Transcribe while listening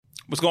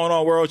What's going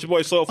on, world? It's your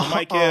boy Soul from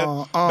Mike here.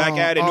 Back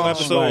at it, new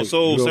episode of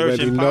Soul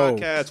Searching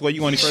Podcast. Where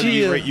you want to first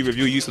you rate, you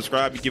review, you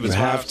subscribe, you give us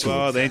 5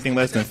 stars. Anything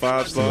less than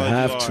 5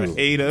 stars, you are a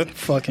hater.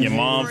 Your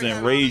mom's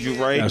and raised you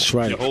right. That's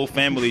right. Your whole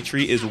family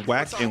tree is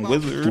whack and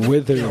withered.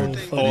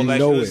 All that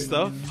good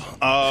stuff.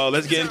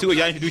 Let's get into it.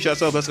 Y'all introduce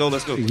yourself. Let's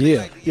go.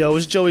 Yeah. Yo,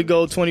 it's Joey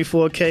Gold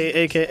 24K,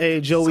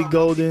 a.k.a. Joey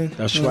Golden.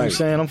 That's you know right. What I'm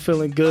saying? I'm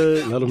feeling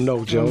good. Let them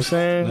know, Joe. You know what I'm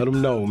saying? Let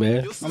them know,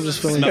 man. I'm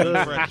just feeling good.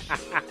 Fresh.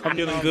 I'm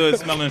feeling good,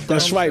 smelling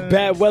fresh. That's right.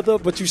 Bad weather,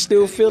 but you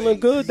still feeling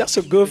good? That's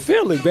a good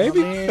feeling,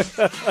 baby. I mean,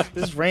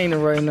 it's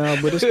raining right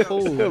now, but it's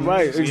cool.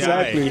 Right,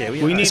 exactly.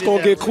 It's going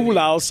to get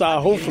cooler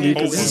outside, hopefully,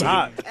 because it's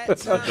hot. The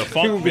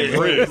funk been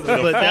real.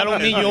 But that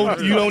don't mean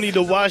you don't need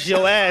to wash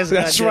your ass.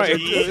 That's right.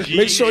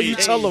 Make sure you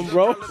tell them,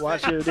 bro.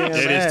 Wash your damn ass.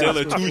 It is still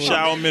a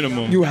 2-shower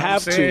minimum. You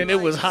have Saying to.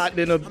 it was hot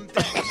than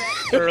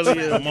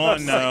earlier. Come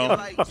on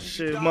now.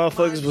 Shit,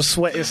 motherfuckers was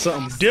sweating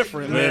something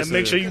different, man. Listen.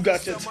 Make sure you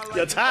got your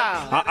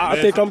tile. I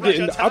think I'm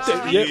getting. You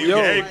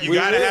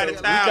gotta have a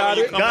towel.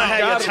 You Gotta have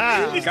your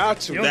tile. You got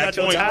to. You don't got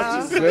your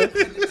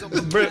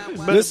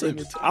tile?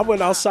 Listen, I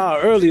went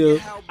outside earlier.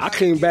 I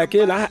came back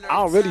in. I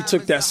already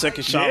took that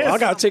second shower. Yes. I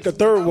gotta take a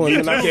third one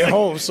when I get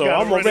home. So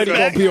Gotta I'm run already it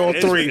gonna back. be on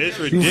It's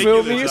 3. You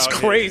feel me? ridiculous It's out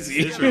crazy.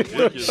 here. It's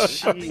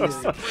ridiculous.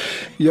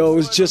 Yo,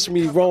 it's just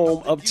me,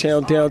 Rome,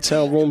 uptown,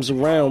 downtown, roams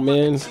around,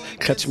 man.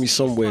 Catch me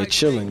somewhere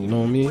chilling. You know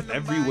what I mean?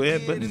 Everywhere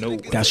but nowhere.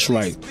 That's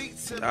right.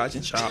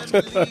 Dodging chops.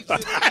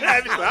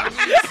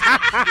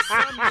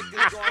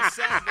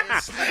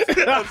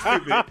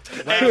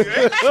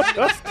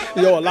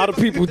 Yo, a lot of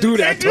people do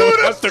that, though.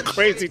 That's the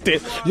crazy thing.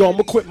 Yo, I'm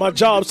gonna quit my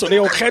job so they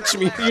don't catch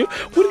me.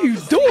 What are you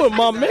doing,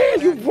 my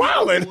man? You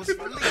wildin'.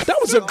 That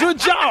was a good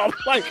job.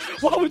 Like,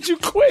 why would you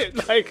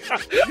quit? Like,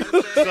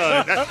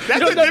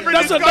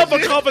 that's another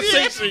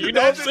conversation. You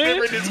know what I'm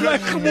saying?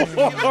 Like, come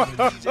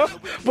on.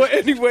 But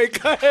anyway,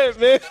 go ahead,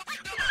 man.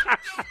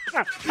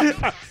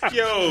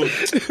 Yo,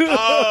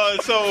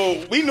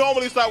 so we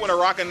normally start with a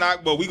rock and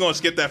knock, but we're gonna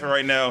skip that for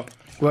right now.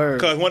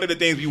 Because one of the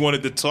things we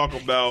wanted to talk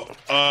about,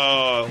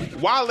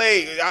 Wale,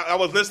 I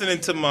was listening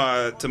to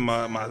my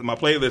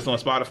playlist on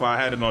Spotify.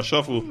 I had it on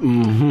shuffle,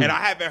 and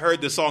I haven't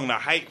heard the song "The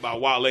Hype" by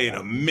Wale in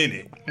a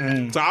minute.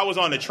 So I was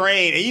on the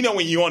train, and you know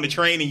when you're on the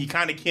train and you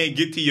kind of can't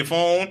get to your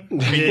phone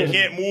and you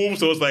can't move,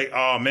 so it's like,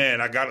 oh man,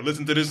 I gotta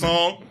listen to this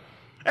song.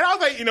 And I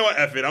was like, you know what,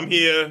 F it, I'm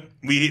here.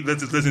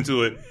 Let's just listen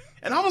to it.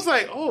 And I was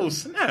like, oh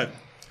snap.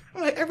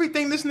 I'm like,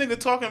 everything this nigga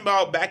talking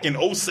about back in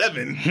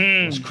 07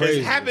 is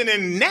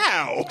happening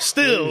now.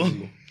 Still.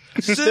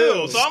 So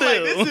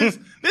I'm like,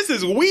 this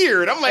is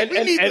weird. I'm like,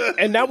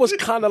 and that was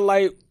kind of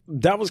like,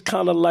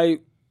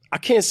 I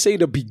can't say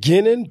the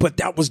beginning, but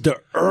that was the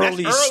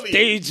early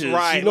stages.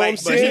 Right. You know what I'm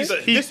saying?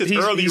 This is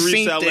early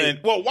reselling.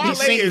 Well, Wale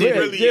is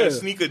really a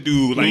sneaker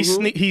dude. Like,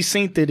 he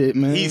synced it,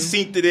 man. He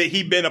synced it.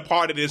 He been a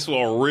part of this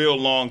for a real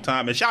long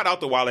time. And shout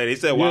out to Wale. They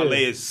said Wale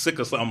is sick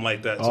or something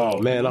like that. So, oh,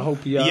 man, I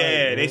hope he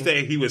they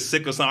say he was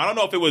sick or something. I don't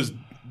know if it was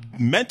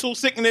mental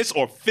sickness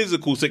or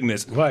physical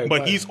sickness.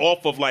 But he's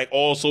off of like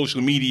all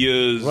social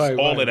medias,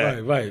 all of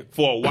that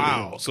for a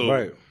while.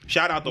 So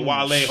shout out to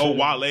Wale. Oh,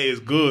 Wale is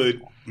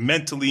good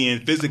mentally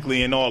and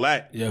physically and all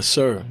that. Yes,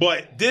 sir.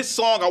 But this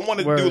song, I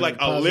want to do like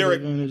a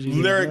lyric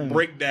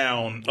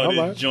breakdown of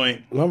this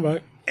joint. All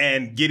right.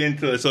 And get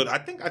into it. So I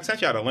think I sent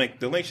y'all the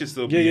link. The link should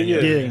still be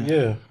in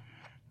here.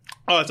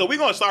 So we're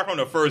going to start from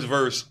the first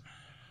verse.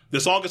 The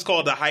song is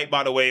called The Hype,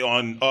 by the way,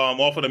 on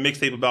off of the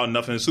mixtape About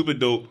Nothing. Super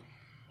dope.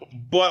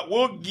 But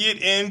we'll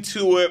get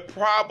into it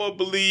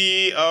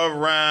probably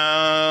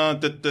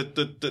around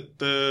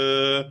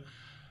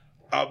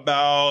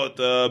about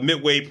the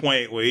midway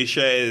point where he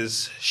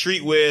says,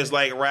 streetwear's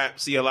like rap,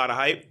 see a lot of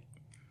hype.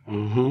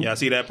 Y'all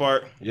see that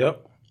part?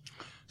 Yep.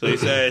 So he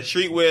says,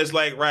 streetwear's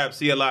like rap,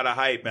 see a lot of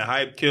hype, and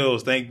hype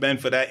kills. Thank Ben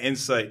for that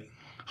insight.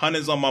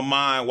 Hunters on my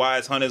mind, why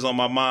is hunters on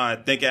my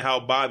mind? Thinking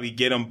how Bobby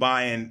get them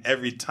buying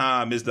every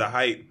time is the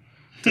hype.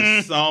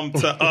 To some,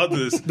 to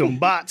others. Them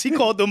bots. He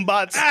called them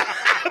bots.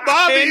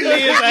 Bobby 10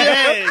 years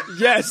ahead.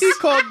 Yes. He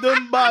called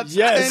them bots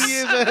 10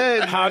 years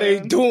ahead. How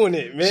they doing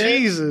it, man?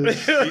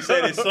 Jesus. He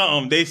said it's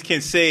something. They can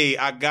say,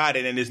 I got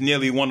it, and it's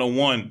nearly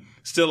 101.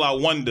 Still, I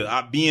wonder.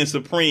 I being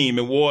supreme,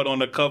 award on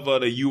the cover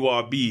of the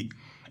URB.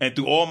 And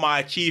through all my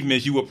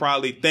achievements, you would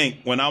probably think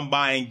when I'm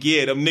buying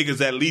gear, them niggas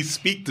at least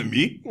speak to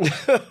me.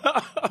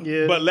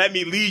 But let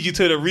me lead you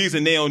to the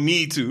reason they don't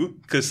need to.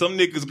 Because some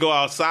niggas go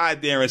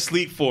outside there and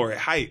sleep for it.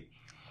 Hype.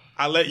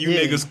 I let you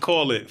niggas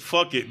call it.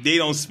 Fuck it. They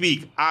don't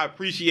speak. I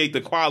appreciate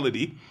the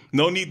quality.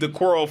 No need to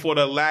quarrel for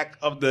the lack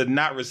of the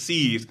not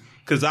received.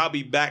 Because I'll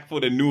be back for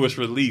the newest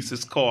release.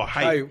 It's called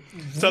Hype.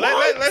 So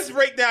let's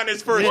break down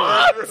this first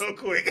verse real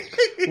quick.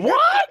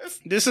 What?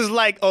 This is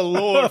like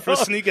Allure for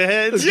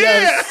sneakerheads.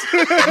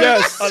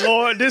 Yes.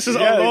 Allure. This is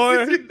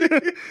Allure.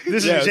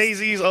 This is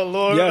Jay-Z's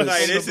Allure. Yes.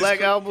 Like, this the Black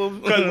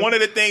Album. Because one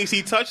of the things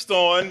he touched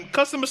on,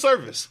 customer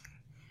service.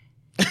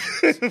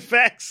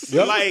 Facts.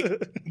 Yep. Like,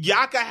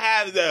 y'all can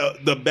have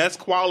the best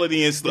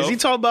quality and stuff. Is he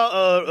talking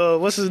about,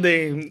 what's his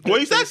name? Well,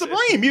 he said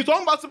Supreme. He was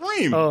talking about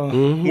Supreme.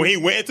 When he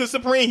went into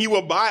Supreme, he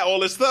would buy all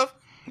this stuff.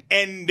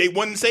 and they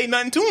wouldn't say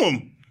nothing to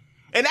him.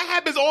 And that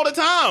happens all the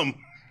time.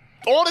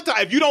 All the time.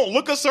 If you don't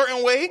look a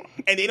certain way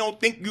and they don't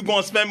think you're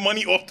going to spend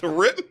money off the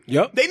rip,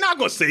 they not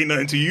going to say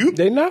nothing to you.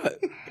 They not.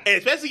 And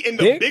especially in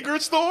the bigger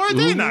stores,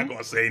 they're not going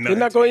to say nothing. They're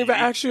not going to even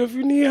ask you if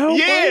you need help.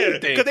 Yeah,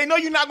 because they know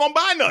you're not going to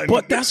buy nothing.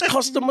 But that's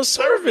customer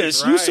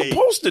service. Right. You're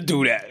supposed to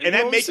do that. And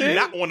that makes you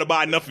not want to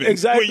buy nothing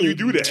when you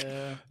do that.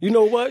 Yeah. You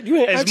know what? You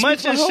ain't as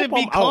much as shit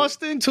be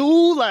costing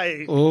too.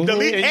 Like,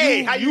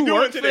 hey, how you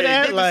doing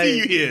today? Good to see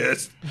you here.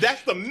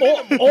 That's the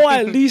minimum. Or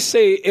at least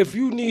say, if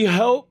you need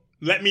help,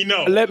 let me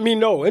know.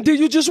 And then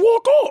you just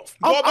walk off.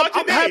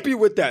 I'm happy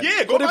with that.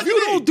 Yeah, but if you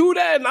don't do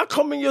that and I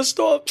come in your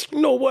store, you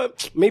know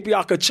what? Maybe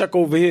I could check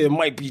over here. It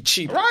might be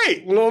cheap.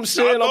 Right. You know what I'm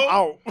saying? I'm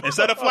out.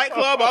 Instead of Flight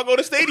Club, I'll go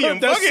to Stadium.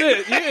 That's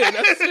it. Yeah,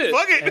 that's it.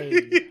 Fuck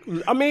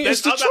it. I mean,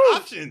 it's the other truth.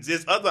 options.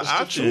 There's other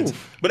options.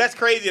 But that's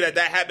crazy that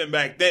happened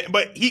back then.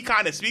 But he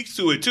kind of speaks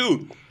to it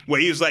too. Where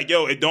he was like,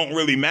 yo, it don't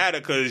really matter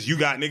because you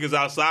got niggas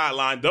outside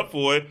lined up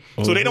for it.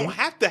 So they don't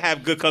have to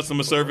have good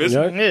customer service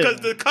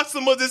because the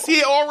customers is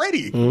here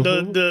already.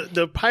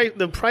 The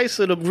price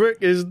of the brick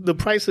is the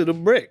price of the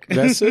brick.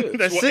 That's it.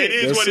 That's it. It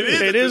is what it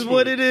is. It is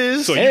what it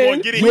is. So you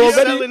want to get it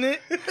selling it.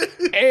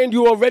 And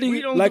you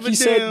already, like he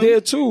said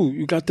there too,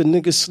 you got the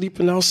niggas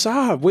sleeping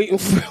outside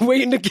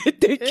waiting to get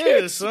their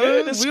kids. Son.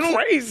 Man, it's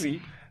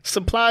crazy.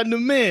 Supply and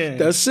demand.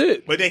 That's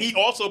it. But then he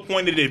also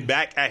pointed it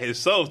back at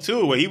himself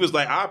too, where he was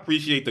like, "I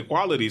appreciate the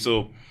quality,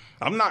 so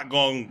I'm not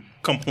going to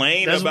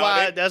complain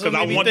about it because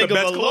I want the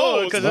best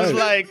clothes." Because it's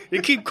like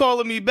you keep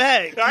calling me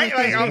back. Right?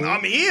 Like,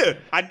 I'm here.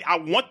 I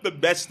want the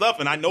best stuff,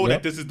 and I know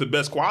that this is the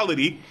best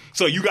quality.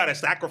 So you got to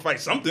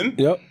sacrifice something.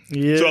 Yep.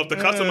 Yeah. So if the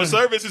customer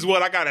service is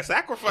what I got to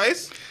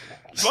sacrifice.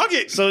 Fuck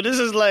it. So this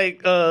is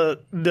like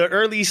the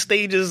early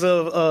stages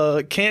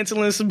of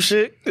canceling some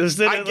shit.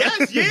 I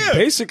guess, yeah.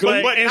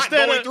 Basically. But not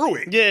going through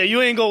it. Yeah,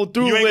 you ain't go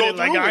through with it.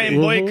 Like, I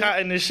ain't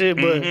boycotting this shit,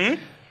 but...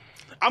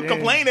 I'm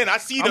complaining. I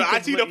see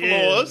the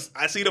flaws.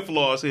 I see the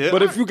flaws here.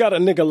 But if you got a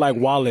nigga like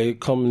Wale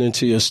coming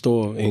into your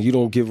store and you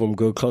don't give him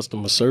good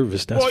customer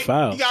service, that's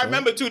foul. You gotta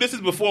remember, too, this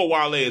is before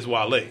Wale is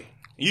Wale.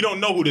 You don't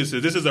know who this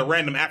is. This is a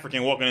random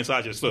African walking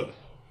inside your store.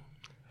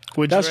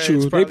 That's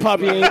true. They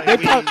probably ain't.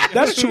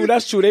 That's true.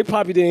 That's true. They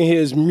probably didn't hear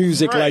his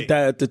music like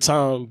that at the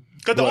time.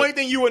 Because the only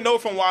thing you would know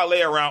from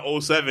Wale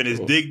around 07 is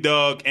Dig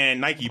Dug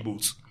and Nike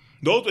boots.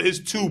 Those were his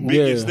two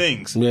biggest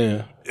things.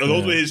 Yeah.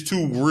 Those were his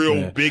two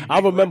real big. I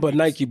remember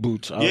Nike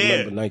boots. I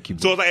remember Nike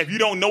boots. So it's like if you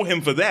don't know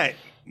him for that,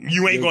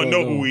 you ain't gonna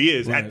know who he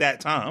is at that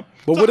time.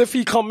 But what if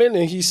he come in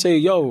and he say,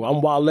 "Yo,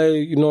 I'm Wale,"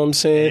 you know what I'm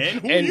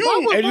saying? And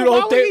who you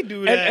don't think?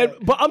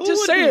 But I'm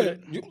just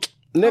saying.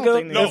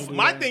 Nigga, no,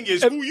 my thing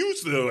is who you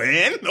still,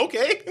 and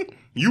okay,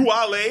 you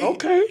Wale.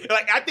 Okay.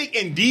 Like, I think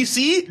in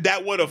DC,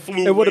 that would have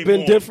flew. It would have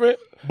been different.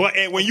 But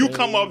when you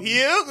come up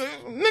here,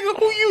 nigga,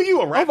 who you?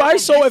 You a rapper? All right,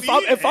 so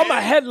DC, if I'm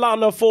a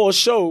headliner for a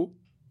show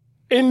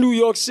in New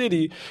York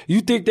City,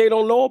 you think they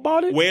don't know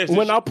about it? Where's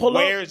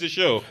the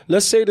show?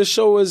 Let's say the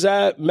show is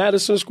at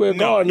With Square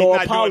Garden or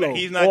Apollo.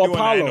 He's not doing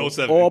that in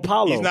 07. Or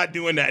Apollo. He's not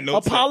doing that in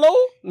 07. Apollo?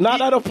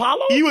 Not at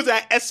Apollo? He was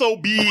at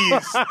SOB's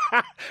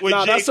with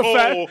J. That's Cole. a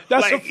fact.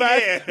 That's a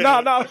fact. Yeah. No,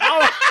 I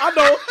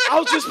know. I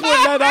was just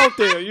putting that out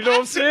there. You know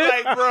what I'm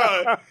saying? Like,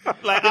 bro.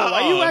 Like,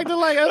 why you acting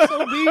like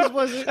SOB's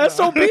wasn't?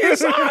 SOB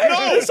is all right.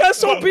 No. It's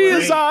SOB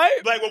is all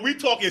right. Like, when we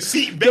talking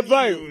seat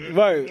venue.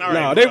 Right.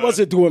 No, they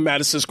wasn't doing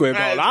Madison Square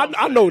Garden.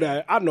 I know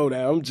that. I know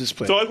that. I'm just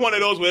playing. So it's one of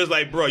those where it's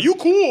like, bro, you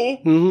cool.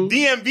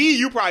 DMV,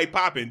 you probably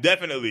popping,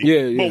 definitely.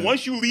 Yeah. But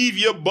once you leave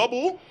your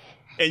bubble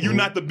and you're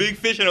not the big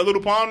fish in a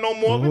little pond no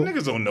more, the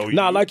niggas don't know you.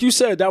 Nah, like you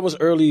said, that was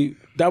early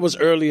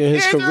in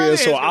his career,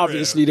 so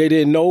obviously they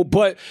didn't know.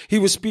 But he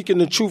was speaking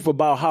the truth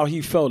about how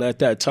he felt at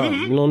that time.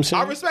 You know what I'm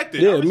saying? I respect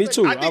it. Yeah, me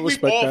too. I think we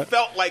all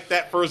felt like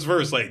that first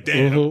verse, like,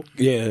 damn.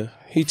 Yeah.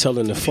 He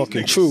telling the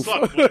fucking truth.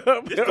 Suck, it's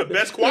the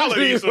best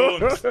quality. So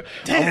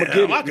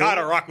damn, I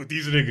gotta rock with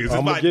these niggas.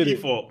 It's by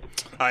default.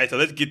 All right, so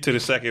let's get to the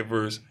second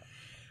verse.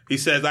 He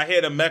says, "I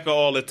hear the Mecca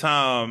all the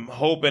time,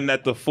 hoping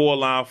that the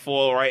 4-line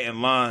fall right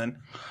in line.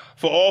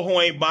 For all who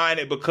ain't buying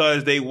it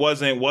because they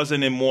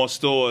wasn't in more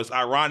stores.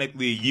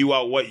 Ironically, you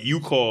are what you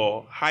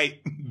call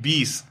hype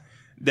beasts.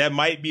 That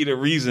might be the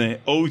reason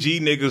OG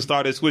niggas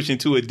started switching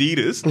to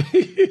Adidas.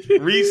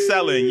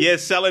 Reselling.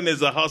 Yes, selling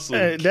is a hustle."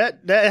 Hey, that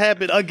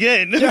happened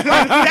again.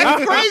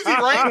 That's crazy,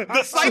 right?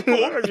 The cycle.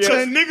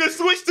 Because niggas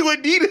switched to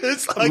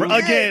Adidas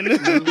again.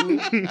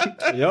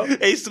 Yep.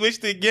 They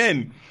switched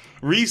again.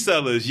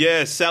 Resellers.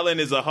 Yes, selling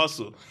is a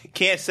hustle.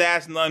 Can't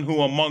sass none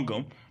who among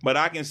them, but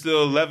I can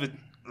still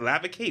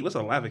lavicate? What's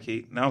a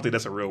lavicate? I don't think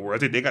that's a real word. I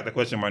think they got the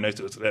question mark next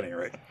to it, so that ain't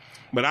right.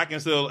 But I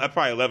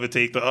probably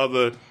levitate the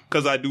other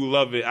because I do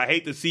love it. I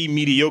hate to see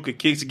mediocre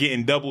kicks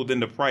getting doubled in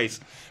the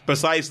price.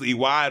 Precisely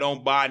why I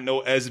don't buy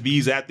no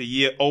SBs after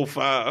year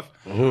 05.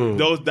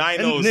 Those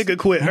dinos. Nigga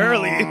quit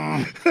early.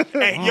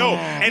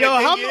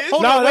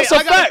 That's a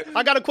fact.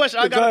 I got a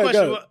question.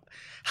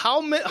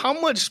 how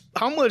much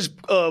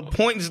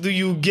points do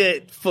you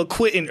get for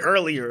quitting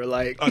earlier?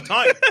 Like a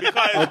ton.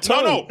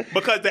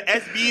 Because the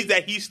SBs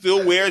that he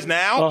still wears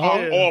now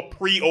are all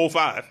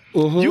pre-05.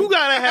 You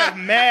gotta have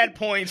mad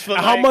points for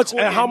how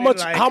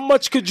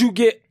much could you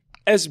get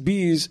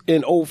SBs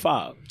in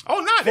 05? Oh,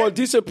 not for a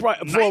decent price.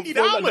 $90. Exactly. You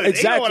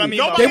know what I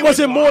mean? They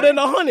wasn't more than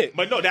 100.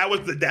 But no, that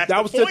was the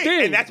point.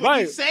 thing. And that's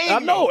what he's saying. I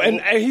know,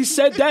 and he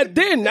said that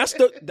then.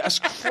 That's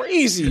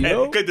crazy,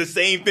 yo. Because the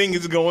same thing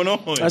is going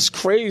on. That's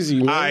crazy,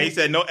 man. All right, he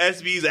said no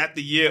SBs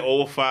after year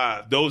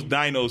 05. Those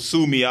dinos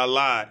sue me. I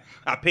lied.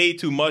 I paid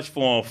too much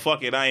for them.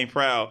 Fuck it, I ain't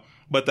proud.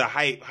 But the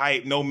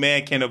hype, no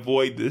man can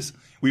avoid this.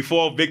 We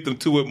fall victim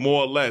to it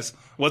more or less.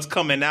 What's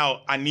coming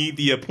out? I need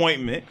the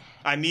appointment.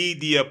 I need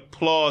the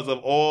applause of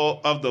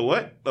all of the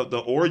what? Of the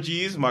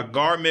orgies my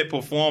garment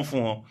performed for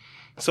them.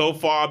 So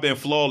far, I've been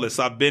flawless.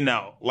 I've been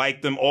out.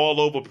 Like them all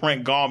over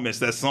print garments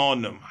that's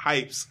on them.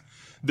 Hypes.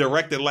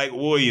 Directed like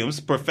Williams.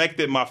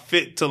 Perfected my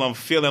fit till I'm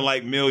feeling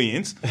like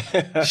millions.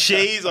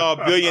 Shades are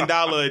 $1 billion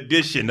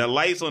edition. The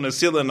lights on the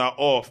ceiling are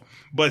off.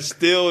 But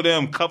still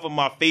them cover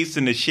my face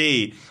in the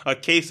shade. A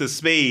case of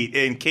Spade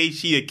in case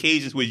she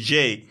occasions with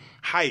Jay.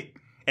 Hype.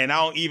 And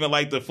I don't even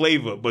like the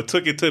flavor, but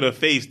took it to the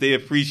face. They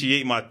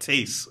appreciate my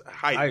taste.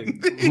 Hype. All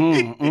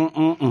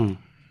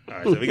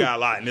right, so we got a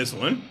lot in this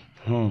one.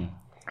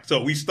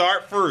 So we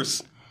start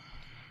first.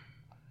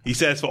 He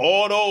says, for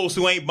all those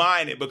who ain't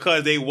buying it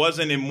because they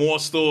wasn't in more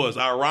stores,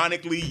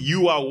 ironically,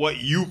 you are what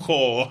you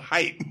call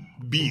hype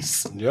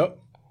beasts. Yep.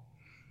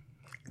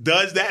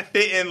 Does that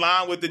fit in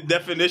line with the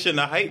definition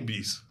of hype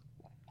beast?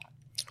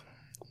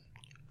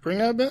 Bring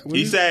that back.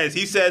 He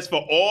says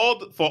for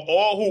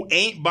all who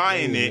ain't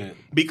buying it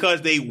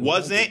because they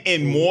wasn't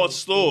in more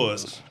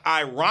stores.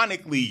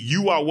 Ironically,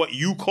 you are what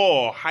you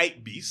call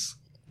hype beasts.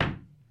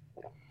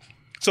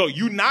 So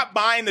you not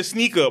buying the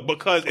sneaker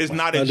because it's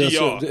not a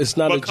GR. It's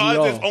not because a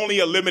GR. it's only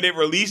a limited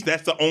release.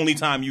 That's the only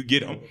time you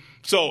get them.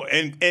 So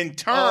in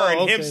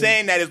turn, him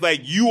saying that is like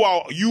you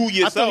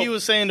yourself. I thought he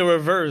was saying the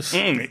reverse.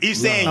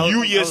 He's saying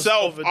you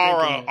yourself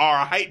are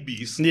a hype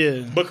beast. Yeah.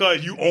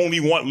 Because you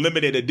only want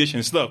limited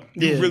edition stuff.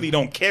 You really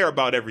don't care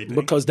about everything.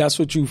 Because that's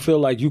what you feel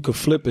like you could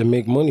flip and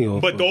make money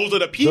off. But those are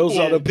the people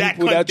that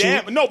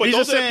condemn. No, but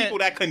those are the people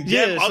that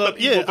condemn other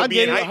people for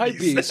being hype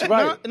beasts.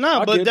 Right.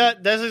 But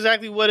that's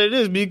exactly what it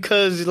is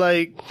because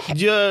like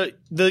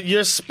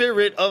your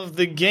spirit of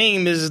the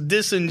game is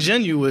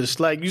disingenuous.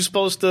 Like you're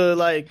supposed to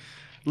like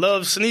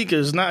love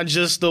sneakers, not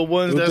just the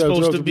ones that's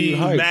supposed to be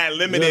mad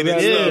limited and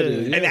stuff.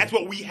 And that's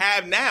what we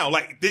have now.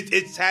 Like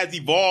it has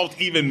evolved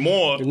even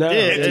more.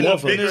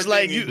 It's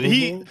like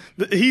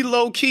he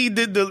low key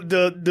did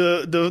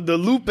the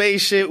Lupe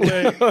shit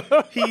where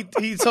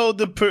he told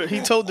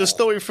the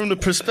story from the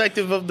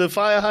perspective of the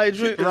fire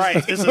hydrant.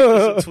 Right, it's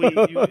a tweet.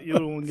 You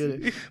don't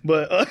get it,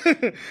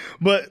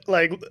 but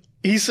like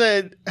he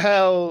said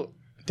how.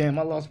 Damn,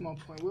 I lost my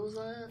point. What was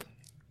I at?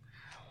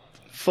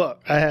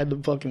 Fuck, I had the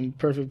fucking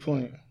perfect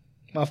point.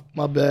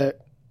 My bad.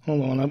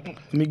 Hold on,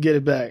 let me get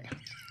it back.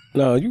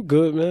 No, you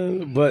good,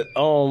 man. But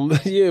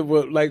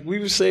but like we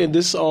were saying,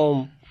 this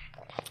part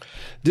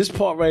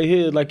right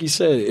here, like he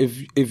said,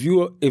 if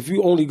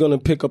you only gonna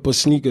pick up a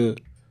sneaker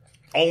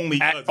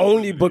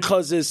only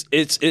because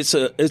it's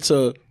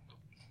a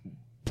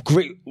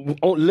great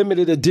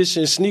limited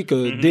edition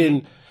sneaker,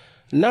 then.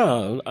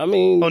 Nah, I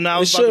mean,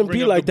 it shouldn't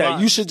be like that.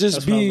 You should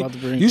just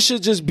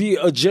be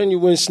a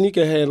genuine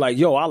sneakerhead. Like,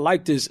 yo, I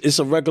like this. It's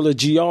a regular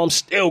GR. I'm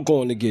still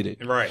going to get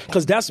it. Right.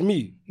 Because that's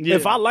me. Yeah.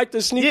 If I like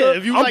the sneaker,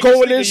 I'm like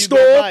going in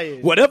store.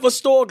 Whatever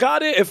store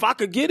got it, if I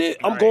could get it,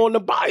 I'm going to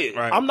buy it.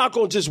 Right. I'm not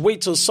going to just wait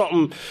till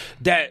something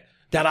that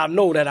I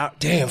know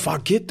if I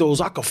get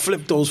those, I could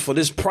flip those for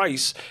this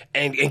price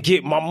and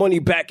get my money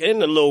back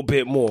in a little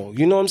bit more.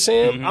 You know what I'm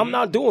saying? Mm-hmm. I'm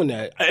not doing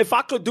that. If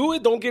I could do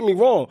it, don't get me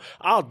wrong.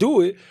 I'll do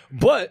it.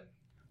 But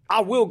I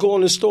will go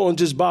in the store and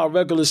just buy a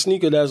regular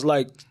sneaker that's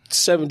like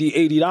 $70,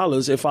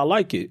 $80 if I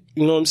like it.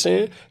 You know what I'm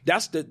saying?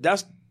 That's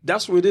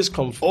where this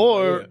comes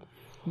from.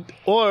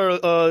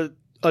 Or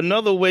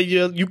another way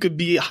you could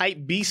be hype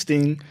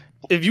beasting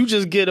if you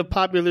just get a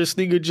popular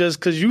sneaker just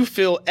because you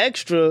feel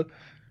extra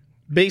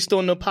based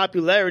on the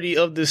popularity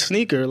of the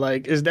sneaker.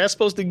 Like, is that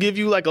supposed to give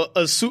you like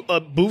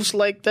a boost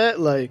like that?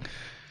 Like,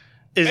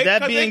 is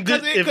that being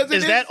good?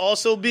 Is that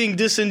also being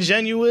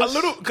disingenuous? A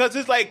little, because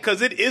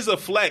it is a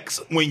flex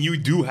when you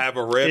do have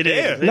a red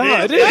pair.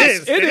 It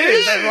is.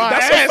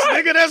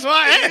 That's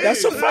why I asked.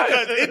 That's a fact.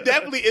 Because it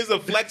definitely is a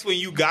flex when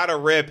you got a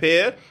red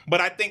pair.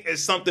 But I think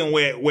it's something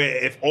where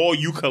if all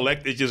you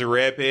collect is just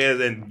red pairs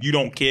and you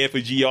don't care for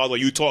GRs or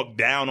you talk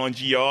down on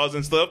GRs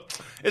and stuff,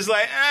 it's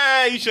like,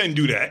 you shouldn't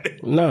do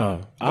that.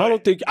 No, I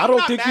don't think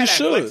you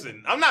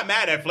should. I'm not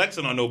mad at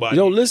flexing on nobody.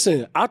 Yo,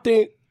 listen, I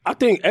think I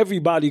think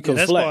everybody can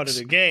That's flex. part of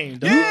the game.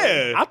 Though.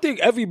 Yeah. I think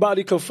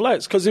everybody can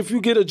flex because if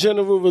you get a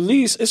general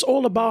release, it's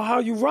all about how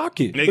you rock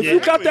it. Exactly. If you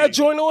got that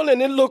joint on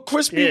and it look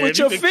crispy with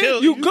your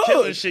fit, you good.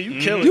 Killing shit. You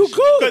killing You shit.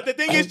 good. But the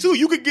thing is, too,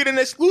 you could get an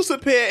exclusive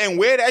pair and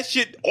wear that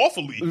shit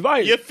awfully.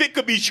 Right. Your fit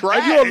could be trash.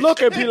 And you'll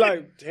look and be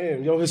like,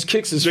 damn, yo, his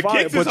kicks is The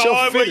fire, kicks but is your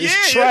hard, fit but is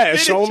yeah,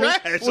 trash, your fit is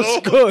homie. trash. What's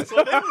So- good?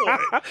 so then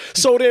what?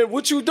 So then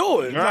what you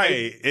doing?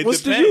 Right. It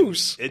What's depends. the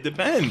use? It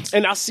depends.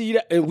 And I see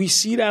that, and we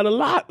see that a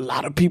lot. A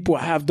lot of people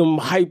have them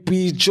hype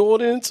beast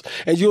Jordans,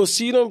 and you'll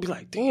see them be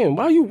like, "Damn,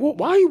 why you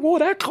wore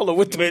that color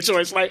with the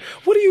joints? Like,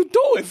 what are you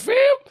doing, fam?"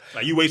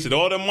 Like you wasted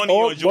all the money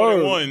Oh, on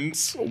Jordan word.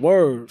 1s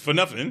Word. for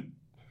nothing.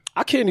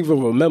 I can't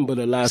even remember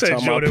the last Said time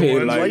I Jordan paid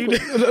ones. like Why you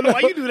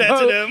do that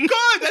to them?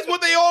 God, that's what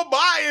they all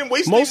buy and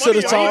waste most their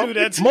of the money on. time. do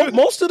that to them?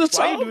 Most of the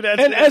Why you time, do that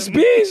to and them?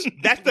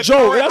 SBs. That's the Joe.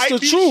 current That's the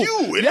hypebeast truth.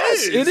 shoe. It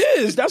Yes, is. it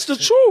is. That's the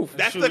truth.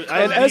 That's the And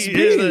current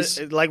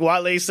SBs. Like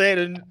Wale said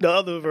in the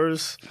other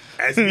verse.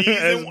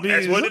 SBs.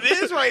 That's what it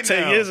is right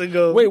 10 now. years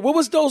ago. Wait, what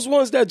was those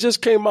ones that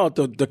just came out?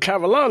 The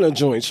Carolina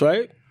joints,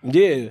 right?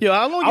 Yeah. Yo,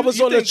 how long I was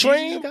you on the think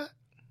train. Yeezy's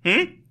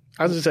got?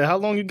 I was just saying, how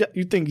long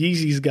you think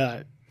Yeezy's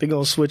got? They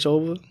gonna switch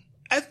over?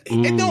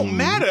 It don't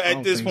matter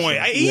at this point.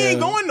 He ain't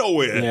going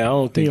nowhere. Yeah, I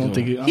don't think.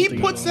 He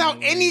puts out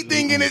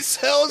anything and it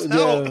sells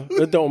out.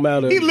 Yeah, it don't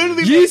matter. He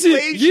literally makes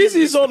slave shoes.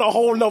 Yeezy's on a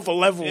whole nother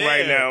level Yeah.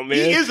 right now, man.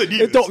 He is Adidas.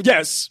 It don't,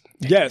 yes.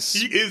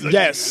 He is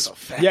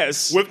Adidas.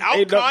 Yes. Without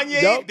Ain't no-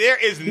 Kanye, yup. there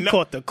is He no.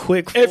 caught the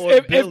quick.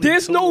 If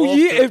there's no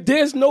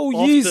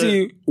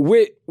Yeezy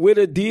with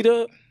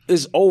Adidas,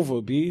 it's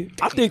over, B.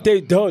 I think they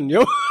done,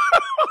 yo.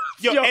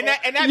 Yo, and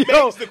that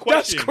begs the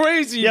question. That's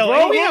crazy, Yo, bro.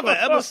 ain't we have an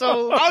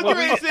episode. I was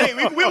going to say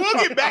we'll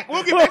get back.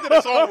 We'll get back to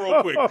the song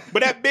real quick.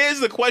 But that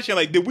begs the question: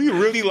 like, did we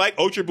really like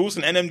Ultra Boost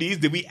and NMDs?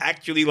 Did we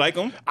actually like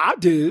them? I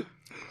did.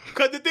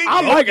 Because the thing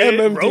I is, like did.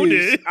 MMDs. Bro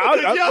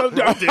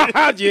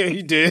did. Yeah,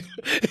 he did.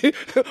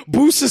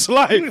 Boost his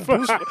life.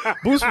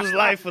 Boost was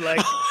life for like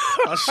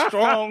a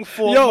strong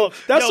 4 Yo, months.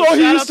 that's all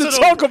he shout used out to the-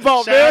 talk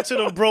about, shout man. out to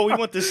the bro. We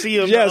went to see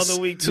him the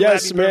other week too.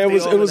 Yes, Happy man.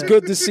 birthday, It all was that.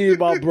 good to see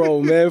my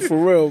bro, man. For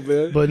real,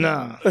 man. But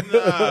nah.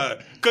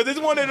 because it's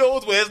one of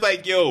those where it's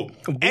like, yo,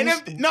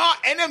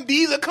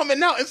 NMDs are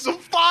coming out in some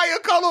fire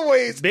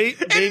colorways,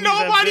 Babies and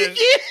nobody have been-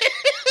 cares.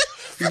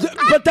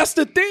 But that's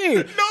the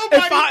thing.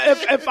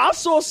 If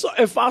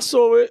I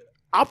saw it,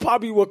 I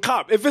probably would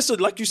cop. If it's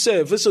like you said,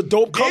 if it's a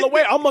dope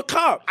colorway, I'm a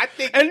cop. I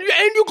think- and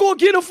you gonna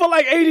get it for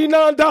like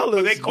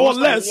 $89 They or cost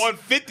less. like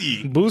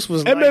 $150. Boost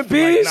was life for like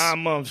MMBs? 9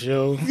 months,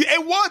 yo.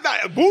 It was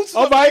not Boost.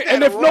 All right,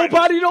 and if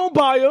nobody don't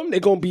buy them, they're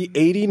gonna be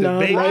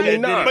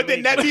 $89.99. But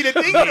then that be the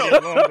thing,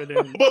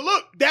 though. But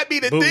look, that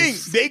be the thing.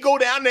 They go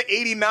down to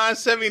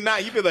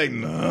 $89.79. You be like,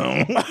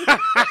 no.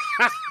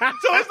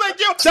 So it's like,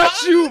 yo,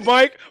 That's you,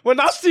 Mike. When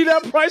I see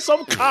that price,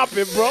 I'm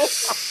copping, bro.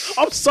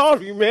 I'm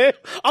sorry, man.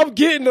 I'm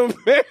getting them,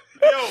 man.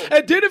 Yo.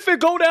 And then if it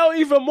go down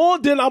even more,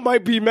 then I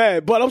might be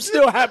mad. But I'm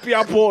still happy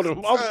I bought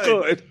them. I'm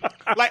good.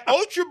 Like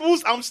Ultra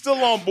Boost, I'm still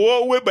on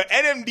board with, but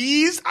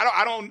NMDs,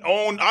 I don't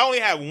own. I only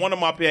have one of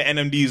my pair of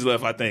NMDs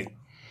left. I think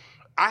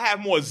I have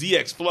more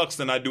ZX Flux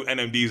than I do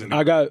NMDs. In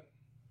I got.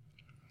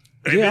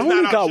 Yeah, I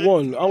only got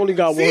one. I only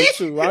got one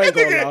too. I ain't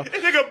gonna lie.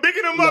 Nigga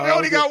bigging them up. I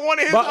only got one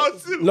in his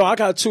house too. No, I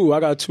got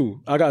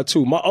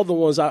two. My other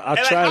ones, I And like,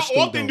 trashed them.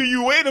 how often do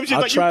you wear them? Shit,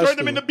 I like you turn trashed them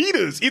them. into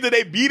beaters. Either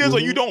they beaters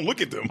or you don't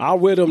look at them. I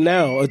wear them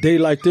now, a day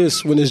like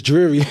this when it's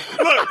dreary.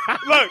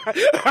 Look, and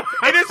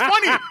it's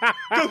funny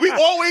because we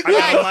always I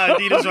got ask. my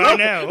Adidas right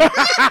now.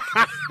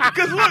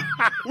 Because look,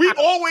 we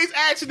always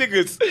ask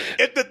niggas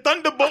if the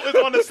Thunderbolt is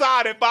on the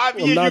side in 5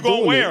 years, not you gonna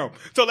doing wear it. them.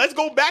 So let's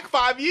go back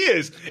 5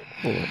 years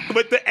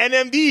with the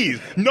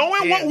NMDs,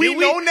 knowing what Yeah, we did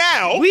know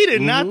now. We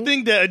did not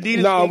think that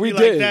Adidas Nah, would we be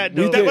like did. that,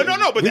 We though. did. But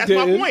no, but We that's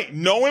my didn't. point.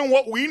 Knowing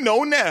what we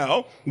know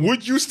now,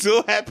 would you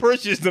still have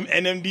purchased them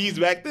NMDs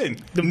back then?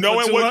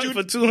 Knowing what you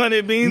for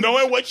 200 beans.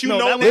 knowing what you know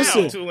that now. was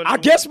Listen, 200 I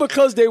guess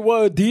because they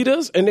were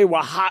Adidas and they were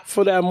hot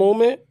for that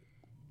moment,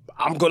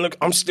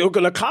 I'm still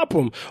gonna cop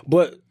them.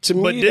 But to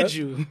me, But did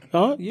you?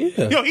 Huh?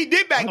 Yeah. Yo, he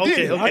did back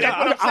Okay, then. okay. And that's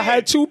what I'm I saying.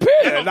 had two That's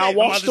pairs what and I'm I saying.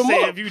 washed them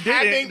up. If you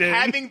didn't, then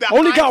having the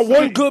Only got one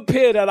hindsight- good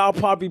pair that I'll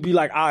probably be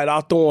like, all right,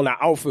 I'll throw on an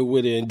outfit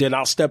with it, and then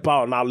I'll step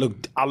out and I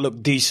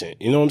look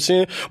decent. You know what I'm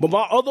saying? But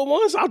my other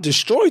ones, I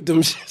destroyed them.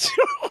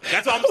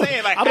 That's what I'm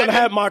saying. Like I done having-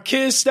 had my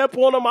kids step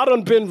on them. I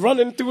done been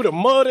running through the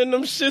mud in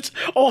them shits,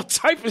 all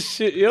type of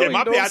shit. Yo, Yeah, you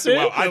my know pair, what I'm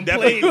saying? I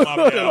definitely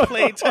my pair.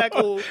 Play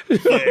tackle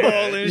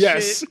football and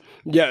Yes, shit.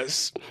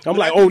 yes. I'm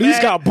like, oh, these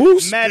got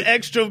boosts. Mad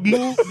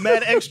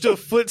extra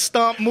foot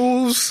stomp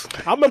moves.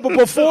 I remember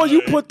before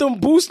you put them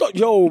boosts on,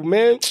 yo,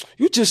 man,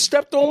 you just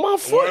stepped on my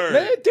foot, Word.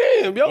 man.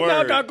 Damn, yo, now I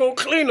Word. gotta go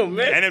clean them,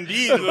 man.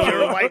 NMDs.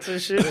 Pure whites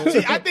and shit.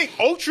 See, I think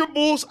Ultra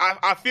Boost,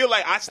 I feel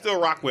like I still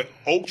rock with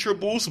Ultra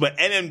Boost, but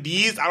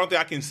NMDs, I don't think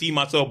I can see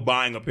myself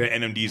buying a pair of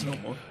NMDs no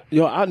more.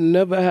 Yo, I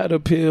never had a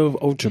pair of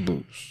Ultra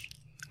Boosts.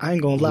 I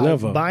ain't gonna lie.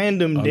 Never. Buying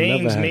them I'll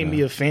dames never have made that.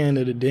 me a fan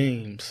of the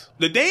dames.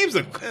 The dames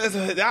are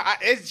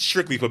it's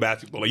strictly for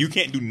basketball. Like you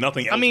can't do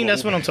nothing else. I mean,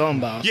 that's what I'm talking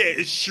about. Yeah,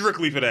 it's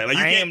strictly for that. Like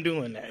you I can't am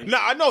doing that. No,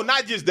 I know,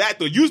 not just that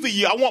though.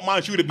 Usually, I want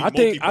my shoe to be I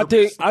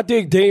multi-purpose.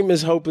 think Dame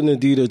is helping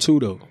Adidas too,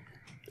 though.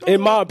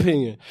 In my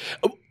opinion,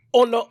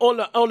 on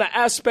the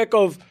aspect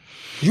of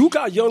you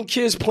got young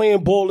kids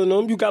playing ball in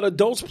them, you got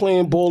adults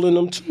playing ball in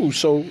them too.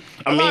 So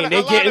I mean,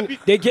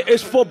 they get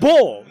it's for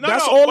ball.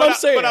 That's all I'm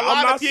saying. But a lot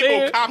I'm not of people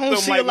saying cop them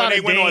like when they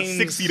went on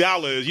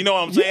 $60. You know what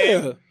I'm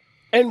saying? yeah.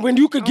 And when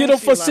you could get them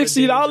for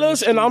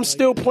 $60 and I'm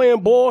still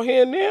playing ball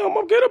here and there, I'm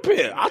gonna get a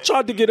pair. I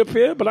tried to get a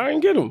pair, but I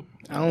didn't get them.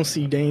 I don't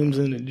see dames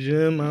in the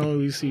gym. I don't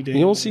really see dames.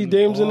 You don't see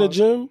dames in the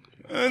gym?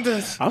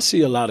 I I see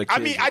a lot of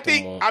kids.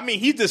 I mean,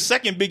 he's the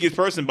second biggest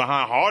person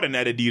behind Harden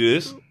at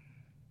Adidas.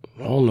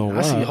 I don't know why.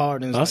 I see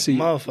Harden's like a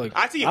motherfucker.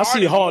 I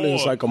see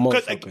Harden's like a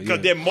motherfucker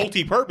because they're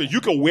multi-purpose. You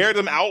can wear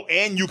them out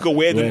and you can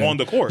wear them on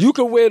the court. You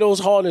can wear those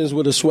Hardens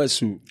with a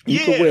sweatsuit. You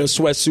can wear a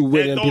sweatsuit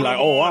with it and be like,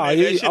 oh, wow,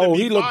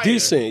 he look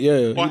decent.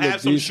 Yeah, or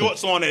have some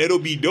shorts on it. It'll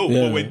be dope.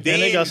 Yeah. But with dames,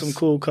 and they got some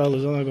cool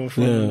colors. I'm not gonna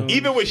front.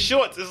 Even with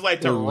shorts, it's like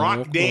to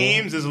rock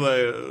dames is like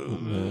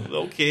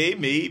okay,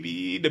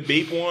 maybe the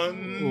Bape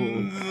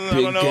one.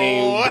 I don't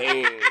know.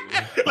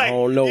 I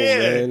don't know,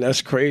 man.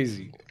 That's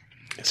crazy.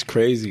 It's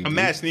crazy.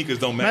 Mad sneakers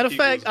don't matter. Matter of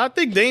fact, I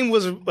think Dame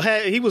was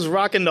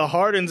rocking the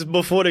Hardens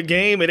before the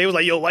game, and they was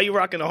like, "Yo, why you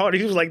rocking the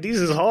Hardens?" He was like, "These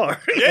is hard."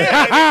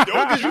 Yeah,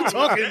 what is you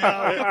talking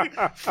about?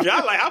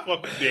 Yeah, I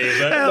fuck with Dame.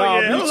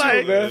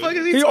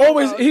 He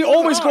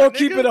always gonna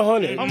keep it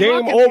 100.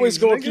 Dame always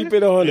gonna keep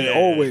it 100. Yeah.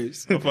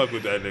 Always. I fuck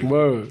with that nigga.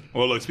 Word.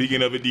 Well, look,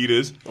 speaking of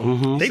Adidas,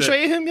 They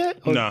traded him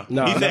yet? No. He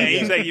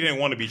said he didn't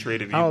want to be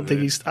traded. I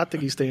think he's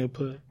staying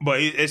put. But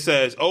it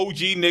says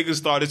OG niggas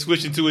started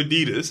switching to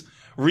Adidas.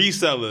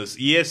 Resellers,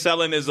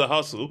 selling is a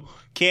hustle.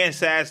 Can't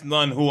sass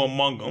none who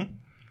among them.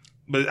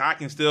 But I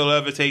can still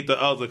levitate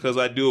the other because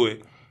I do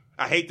it.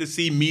 I hate to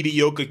see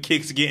mediocre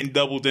kicks getting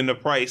doubled in the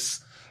price.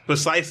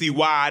 Precisely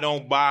why I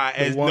don't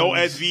buy no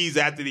SVs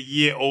after the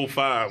year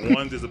 05.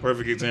 Ones is a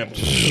perfect example.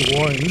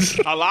 Ones.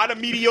 A lot of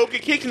mediocre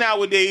kicks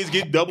nowadays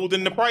get doubled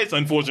in the price,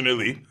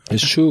 unfortunately.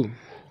 It's true.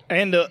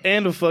 And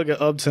the fucking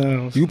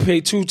Uptowns. You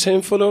pay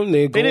 $210 for them,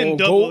 they didn't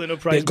double in the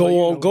price. They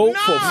go on GOAT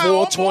for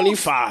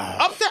 $425.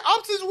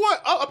 Ups is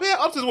what? A pair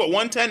of Ups is what?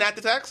 110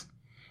 after tax,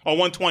 or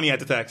 120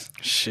 after tax?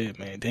 Shit,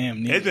 man,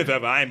 damn. It's been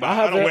forever. I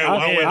bought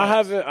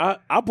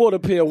a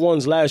pair of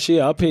ones last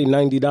year. I paid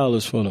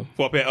 $90 for them.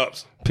 For a pair of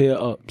Ups. Pair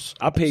of Ups.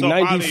 I paid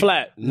 90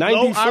 flat.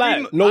 90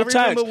 flat. No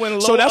tax.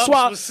 So that's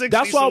why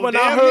when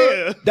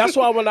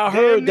I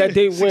heard that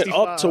they went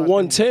up to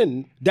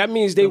 110, that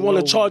means they want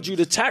to charge you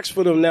the tax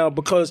for them now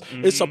because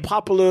it's a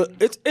popular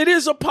it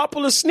is a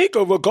popular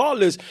sneaker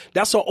regardless.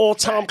 That's an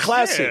all-time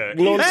classic. Yeah.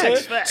 You know what I'm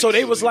saying? So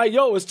they was like,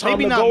 yo, it's time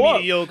to go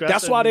up.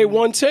 That's why they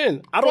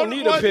 110. I don't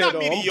need a pair though.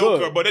 I'm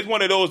good. But it's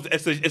one of those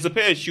it's a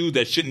pair of shoes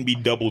that shouldn't be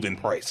doubled in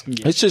price.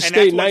 It should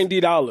stay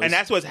 $90. And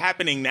that's what's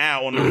happening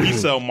now on the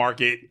resale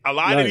market. A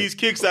lot of these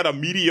kicks that are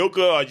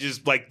mediocre are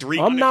just like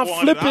 $300. I'm not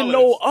flipping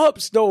no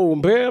Ups though,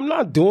 man. I'm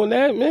not doing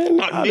that, man.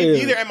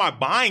 Neither am I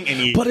buying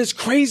any. But it's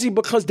crazy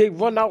because they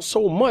run out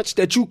so much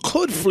that you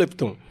could flip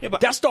them. Yeah,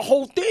 but that's the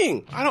whole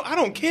thing. I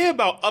don't care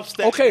about Ups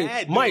that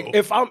bad, Mike.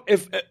 Though.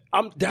 If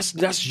I'm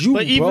that's you.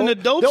 But even the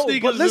dope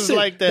sneakers is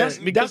like that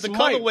because the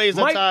colorways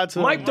are tied to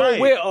Mike don't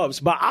wear Ups,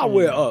 but I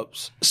wear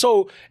Ups.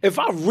 So if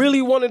I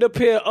really wanted a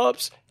pair of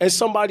Ups and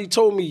somebody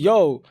told me,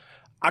 yo,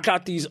 I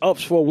got these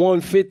Ups for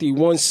 150,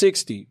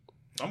 160.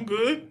 I'm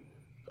good.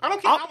 I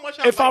don't care how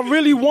much. If I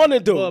really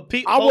wanted them,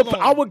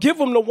 I would give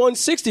them the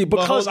 160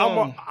 because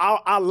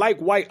I like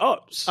white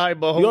Ups. All right,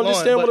 but you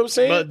understand what I'm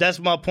saying? But that's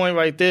my point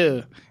right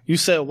there. You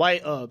said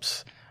white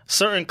Ups.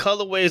 Certain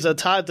colorways are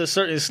tied to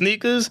certain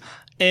sneakers,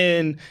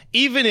 and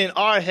even in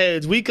our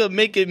heads, we could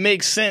make it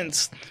make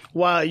sense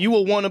why you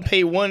would want to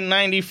pay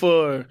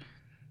 $190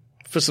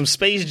 for some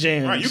Space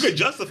Jams. Right, you could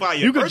justify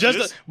your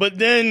purchase. But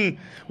then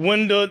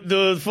when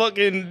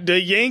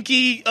the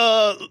Yankee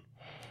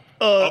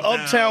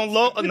Uptown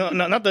low,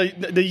 not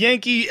the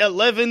Yankee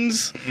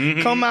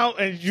 11s come out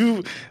and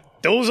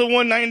those are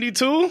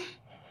 192.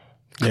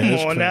 Come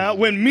on now,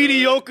 when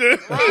mediocre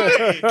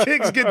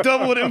kicks get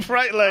doubled in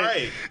price,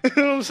 like you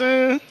know what I'm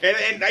saying.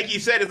 And like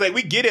you said, it's like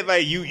we get it.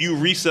 Like you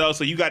resell,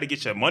 so you got to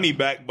get your money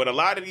back. But a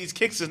lot of these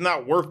kicks is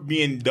not worth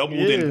being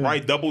doubled in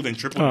price, doubled and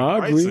tripled in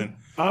pricing.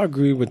 I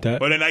agree with that.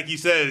 But then, like he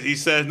says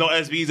no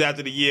SBs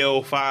after the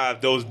year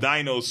 05. Those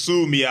dinos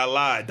sue me. I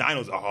lied.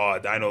 Dinos are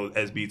hard. Dino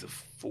SBs are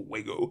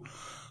fuego.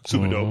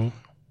 Super dope.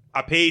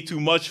 I paid too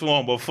much for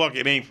them, but fuck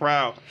it, ain't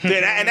proud.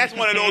 And that's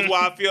one of those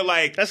where I feel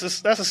like that's a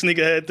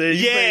sneakerhead thing.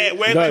 Yeah,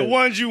 when the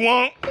ones you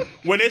want,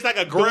 when it's like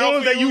a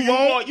girl that you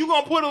want, you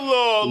gonna put a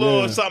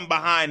little something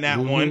behind that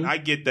one. I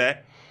get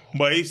that.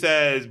 But he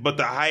says, but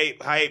the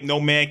hype,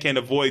 no man can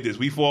avoid this.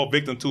 We fall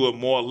victim to it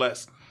more or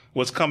less.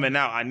 What's coming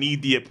out? I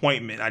need the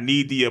appointment. I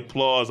need the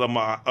applause of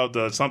my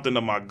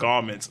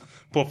garments.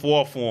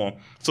 Perform for them.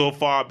 So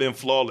far, I've been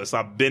flawless.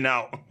 I've been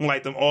out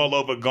like them all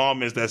over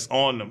garments that's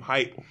on them.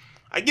 Hype.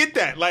 I get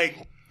that.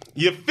 Like,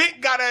 Your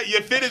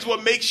fit is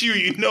what makes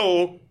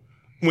you,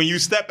 when you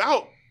step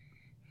out.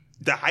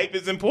 The hype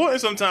is important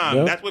sometimes.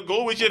 Yep. That's what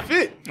goes with your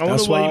fit. I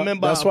wonder what he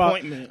meant by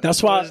appointment.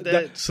 That's why.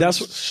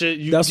 That's shit.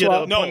 You get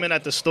an appointment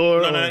at the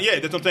store. No. Yeah,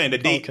 that's what I'm saying. The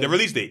date, the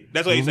release date.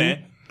 That's what he's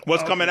saying.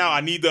 What's coming out?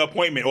 I need the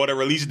appointment or the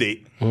release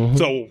date.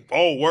 So,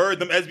 word,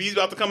 them SBs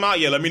about to come out.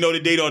 Yeah, let me know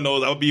the date on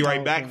those. I'll be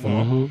right back for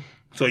them.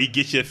 So you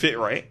get your fit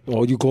right.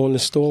 Or you go in the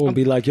store and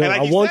be like, yo,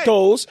 I want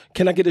those.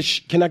 Can I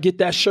get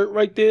that shirt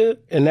right there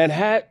and that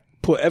hat?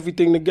 Put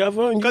everything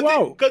together and you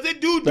out. Because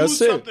it do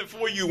something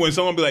for you when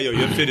someone be like, yo,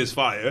 your fit is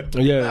fire.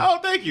 Yeah. Oh,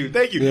 thank you.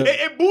 Yeah.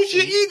 It boosts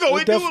your ego.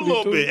 It do a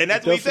little bit. And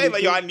that's what he say.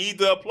 Like, yo, I need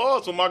the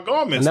applause for my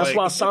garments. And that's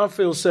why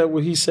Seinfeld said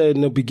what he said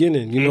in the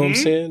beginning. You know what I'm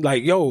saying?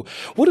 Like, yo,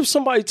 what if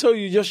somebody tell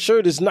you your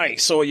shirt is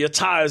nice or your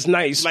tie is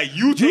nice? Like,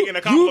 you taking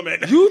a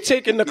compliment. You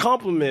taking the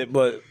compliment,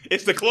 but...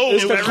 It's the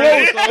clothes.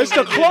 It's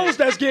the clothes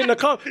that's getting the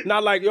compliment.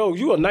 Not like, yo,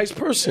 you a nice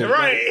person.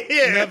 Right. Like,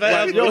 yeah. Never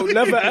ever.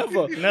 Never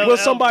ever. When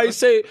somebody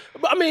say...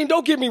 I mean,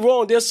 don't get me wrong.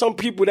 There's some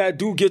people that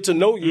do get to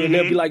know you and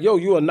they'll be like, yo,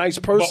 you a nice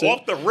person. But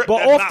off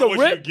the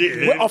rip,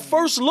 with a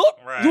first look,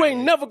 you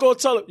ain't never gonna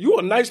tell them you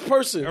a nice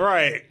person.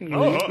 Right.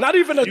 Not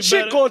even a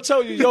chick gonna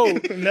tell you, yo,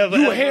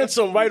 you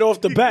handsome right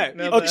off the bat.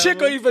 A chick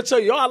will even tell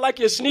you, yo, I like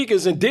your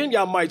sneakers, and then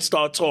y'all might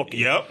start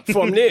talking. Yep.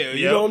 From there.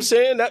 You know what I'm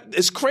saying?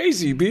 It's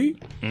crazy, B.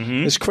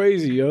 It's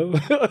crazy, yo.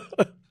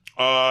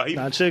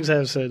 Chicks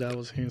have said that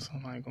was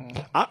handsome.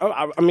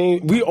 I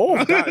mean, we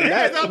all gotten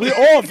that. We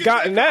all have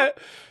gotten that.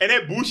 And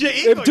that boosts your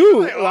ego. It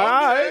do.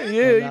 Like,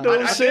 yeah, you know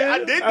what I'm saying? I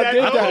did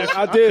that.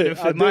 I did.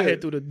 Fit my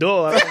head through the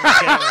door.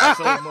 I don't care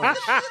so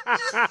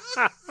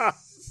much.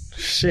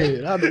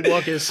 Shit, I've been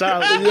walking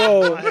silently.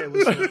 Yo.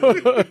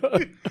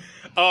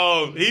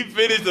 He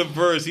finished the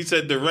verse. He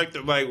said,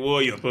 director Mike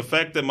Williams,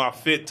 perfected my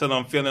fit till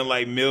I'm feeling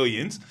like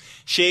millions.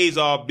 Shades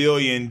are $1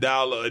 billion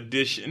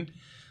edition.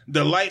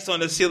 The lights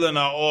on the ceiling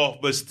are off,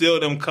 but still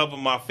them cover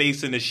my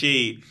face in the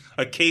shade.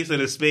 A case of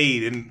the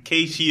spade, in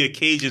case she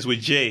occasions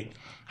with Jay.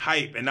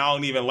 Hype, and I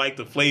don't even like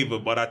the flavor,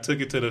 but I took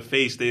it to the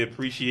face. They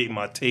appreciate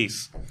my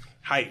taste.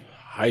 Hype.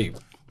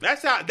 That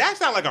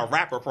sound like a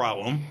rapper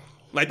problem.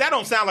 Like, that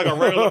don't sound like a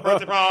regular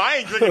person problem. I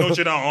ain't drinking no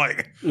shit I don't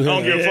like. I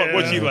don't give a fuck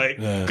what you like.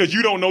 Because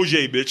you don't know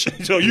Jay,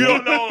 bitch. So you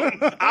don't know him.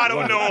 I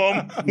don't know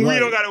him. Right. We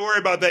don't got to worry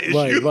about that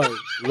issue.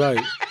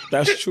 Right.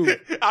 That's true.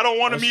 I don't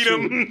want to meet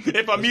him.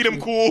 If I meet him,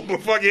 cool,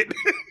 but fuck it.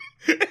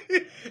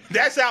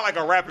 That sound like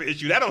a rapper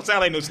issue. That don't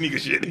sound like no sneaker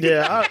shit.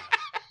 Yeah,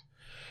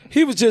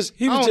 He was just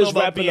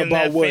rapping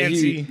about what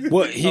he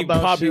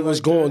probably was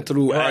going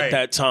through at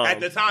that time. At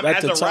the time,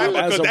 as a rapper,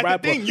 because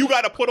that's the thing. You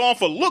got to put on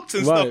for looks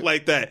and stuff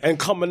like that.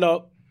 And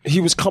he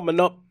was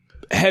coming up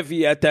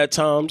heavy at that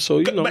time, so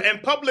you know.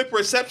 And public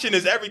perception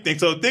is everything.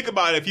 So think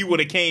about it, if he would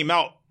have came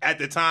out at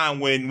the time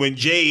when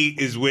Jay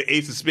is with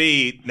Ace of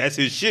Spades, that's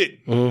his shit.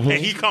 And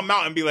he come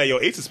out and be like, yo,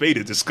 Ace of Spades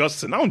is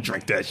disgusting. I don't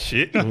drink that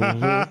shit.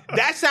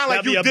 That sound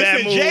like you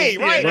dissing Jay,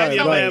 right? That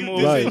sound like you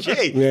dissing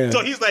Jay. Yeah.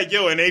 So he's like,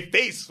 yo, and they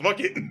face, fuck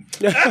it.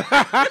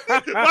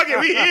 Fuck it,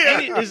 we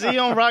here. Is he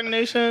on Rock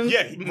Nation?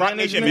 Yeah, Rock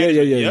Nation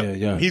Management.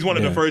 Yeah. He's one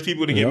of the first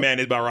people to get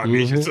managed by Rock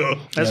Nation. So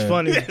that's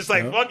funny. It's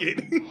like, fuck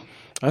it.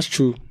 That's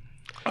true.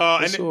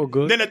 It's all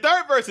good. Then the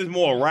third verse is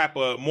more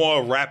rapper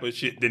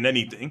shit than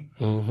anything.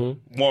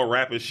 More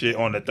rapper shit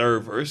on the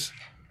third verse.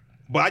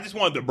 But I just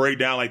wanted to break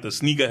down like the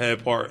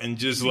sneakerhead part and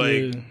just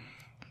like,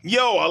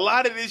 yo, a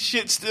lot of this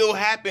shit still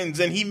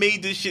happens, and he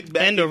made this shit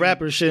back. And the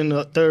rapper shit in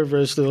the third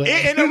verse still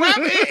happens. And the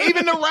rapper,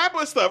 even the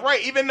rapper stuff,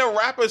 right? Even the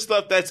rapper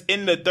stuff that's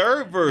in the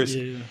third verse.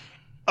 Yeah.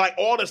 Like,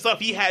 all the stuff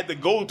he had to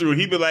go through,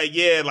 he'd be like,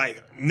 yeah,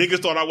 like,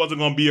 niggas thought I wasn't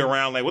gonna be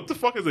around. Like, what the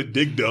fuck is a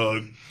dig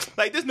dug?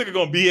 Like, this nigga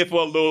gonna be here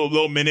for a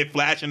little minute,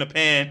 flash in the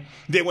pan.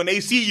 Then when they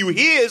see you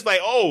here, it's like,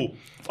 oh,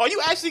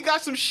 you actually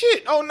got some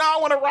shit. Oh, now I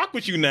want to rock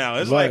with you now.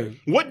 It's like,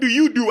 what do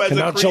you do as a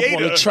creator? Can I jump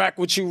on the track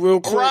with you real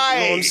quick? Right.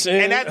 You know what I'm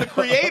saying? And as a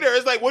creator,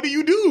 it's like, what do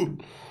you do?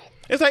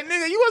 It's like,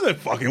 nigga, you wasn't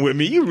fucking with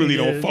me. You really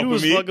don't fuck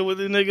with me. You was fucking with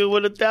a nigga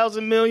with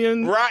 1,000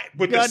 million. Right.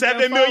 With the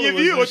 7 million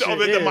views.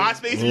 Over the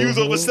MySpace, he used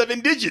over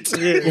 7 digits.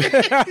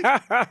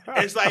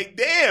 It's like,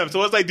 damn.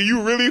 So it's like, do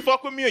you really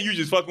fuck with me, or you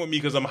just fucking with me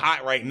because I'm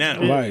hot right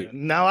now? Right.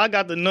 Now I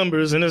got the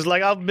numbers, and it's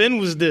like, I've been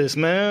with this,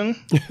 man.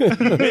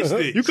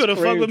 You could have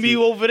fucked with me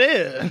over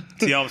there.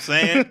 See what I'm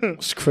saying?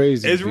 It's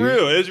crazy. It's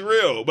real. It's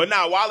real. But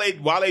now,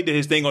 Wale did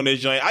his thing on this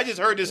joint, I just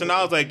heard this, and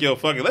I was like, yo,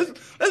 fuck it. Let's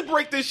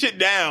break this shit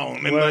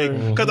down. And like,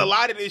 because a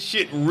lot of this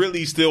shit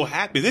really still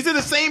happens. These are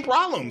the same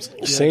problems.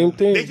 Same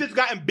thing. They just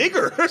gotten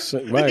bigger.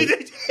 Right.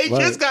 they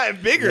just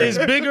gotten bigger. It's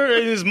bigger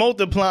and it's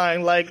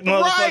multiplying like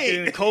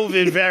motherfucking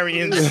COVID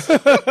variants.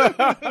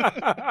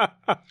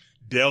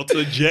 Delta,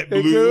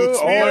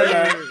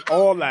 JetBlue,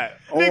 all that.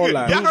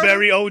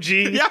 Blueberry OG.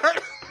 Y'all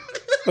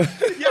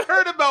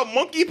heard about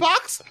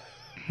monkeypox?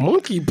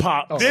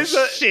 Monkeypox.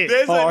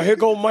 Here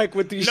go Mike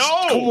with these. No,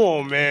 come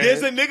on, man.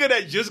 There's a nigga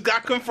that just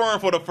got confirmed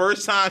for the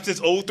first time since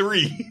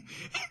 2003.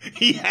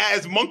 He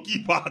has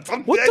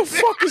monkeypox. What the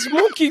fuck is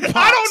monkeypox?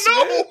 I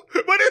don't know,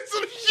 but it's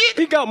some shit.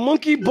 He got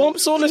monkey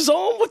bumps on his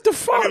arm. What the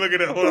fuck? Look at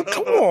that.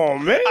 Come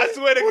on, man. I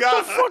swear to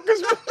God. What the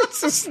fuck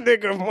is this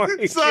nigga,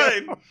 Mike?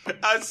 Son,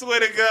 I swear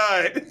to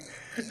God.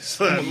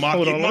 Son,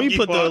 Hold on, let me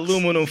put the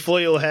aluminum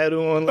foil hat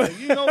on. Like,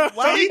 you know,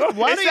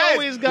 why they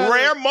always got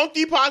rare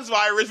monkeypox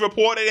virus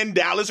reported in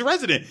Dallas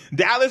resident.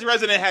 Dallas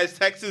resident has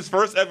Texas'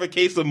 first ever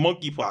case of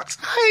monkeypox.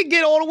 I ain't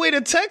get all the way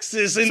to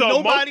Texas and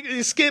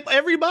nobody skip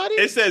everybody.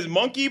 It says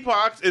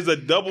monkeypox is a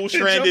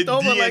double-stranded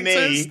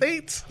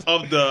DNA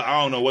of the, I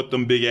don't know what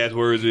them big ass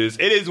words is.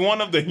 It is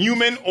one of the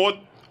human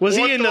was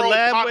he in the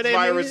lab with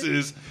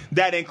viruses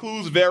that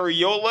includes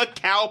variola,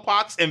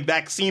 cowpox, and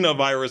vaccina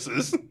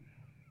viruses.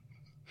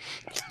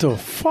 The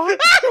fuck?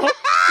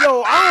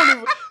 Yo, I don't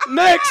even.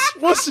 Next,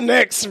 what's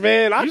next,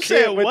 man? I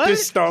can't with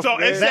this stuff. So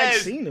man.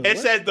 it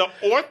says the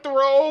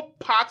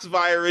orthopox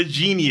virus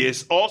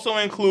genius also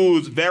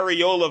includes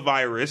variola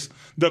virus,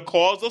 the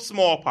cause of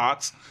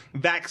smallpox,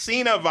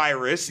 vaccina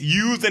virus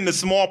used in the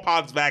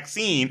smallpox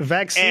vaccine, and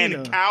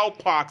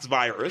cowpox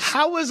virus.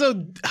 How is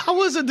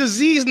a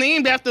disease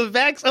named after a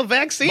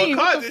vaccine?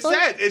 Because it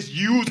says it's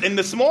used in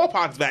the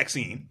smallpox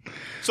vaccine.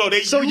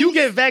 So you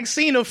get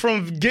vaccina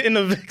from getting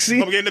the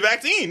vaccine? From getting the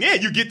vaccine, yeah.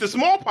 You get the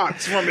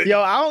smallpox from it. Yo,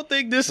 I don't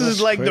think this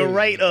is like crazy, the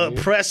right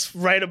press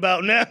right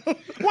about now. Well,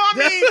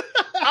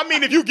 I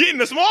mean, if you getting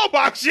the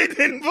smallpox shit,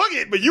 then fuck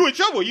it. But you in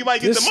trouble. You might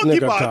get the monkeypox. This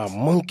nigga got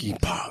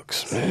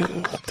monkeypox,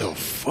 man. What the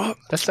fuck?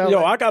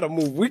 Yo, I gotta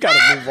move. We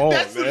gotta move on,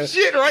 That's man.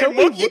 Some shit,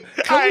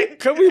 right?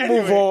 Can we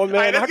move on,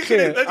 man? I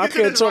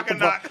can't talk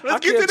about this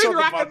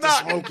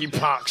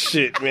monkeypox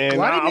shit, man.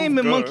 Why they name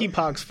it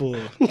monkeypox for?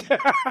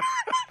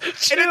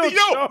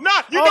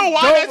 You know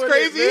why that's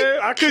crazy?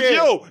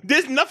 Because,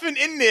 there's nothing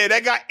in there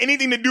that got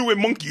anything to do with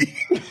monkey.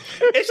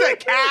 It said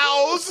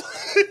cows.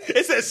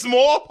 It said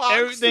smallpox.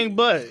 Everything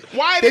but.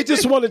 Why they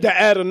just wanted to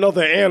add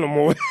another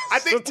animal. I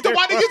think,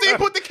 why they just didn't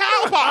put the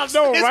cowpox? I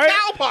know, it's right?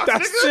 Cowpox.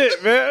 That's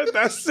it, man.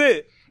 That's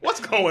it. What's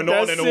going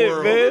on in the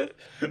world? Man.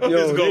 What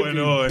is going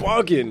on?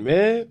 Bugging,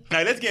 man. All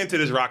right, let's get into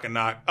this rock and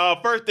knock.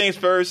 First things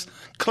first,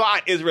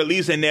 Clot is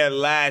releasing their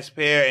last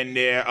pair in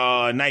their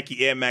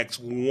Nike Air Max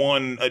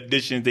 1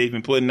 editions they've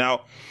been putting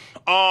out.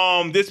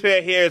 This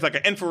pair here is like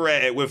an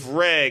infrared with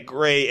red,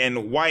 gray,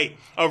 and white.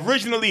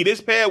 Originally,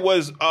 this pair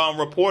was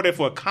reported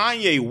for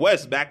Kanye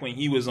West back when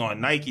he was on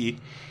Nike.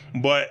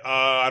 But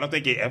I don't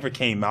think it ever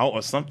came out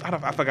or something.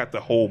 I forgot the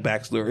whole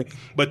backstory.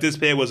 But this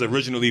pair was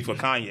originally for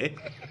Kanye.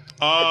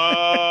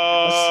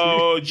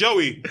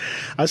 Joey.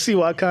 I see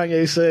why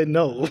Kanye said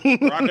no.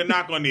 Rock a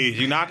knock on these.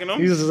 You knocking them?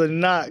 He's a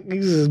knock.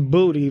 He's just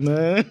booty,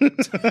 man.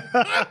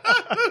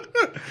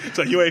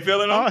 So you ain't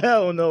feeling them? Oh,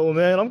 hell no,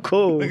 man. I'm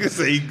cool. Nigga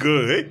say he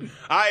good.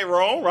 All right,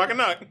 Ron. Rock a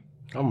knock.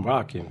 I'm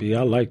rocking, B.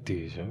 I like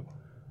these, yo.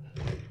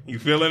 You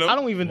feeling them? I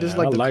don't even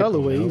dislike the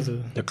colorway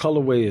either. The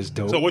colorway is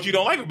dope. So what you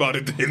don't like about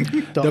it then?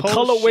 The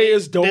colorway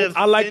is dope.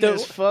 I like the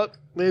fuck.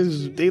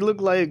 They look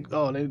like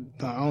I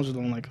just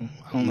don't like them.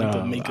 I don't like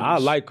the makeup. I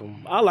like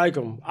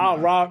them. I'll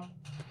rock.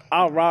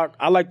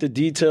 I like the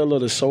detail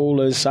of the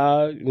sole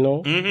inside, you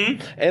know.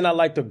 Mm-hmm. And I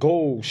like the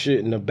gold shit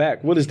in the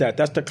back. What is that?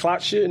 That's the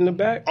Clot shit in the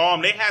back?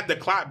 They have the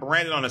Clot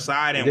branded on the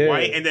side in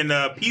white, and then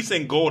the piece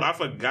in gold, I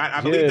forgot.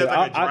 I believe there's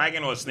like a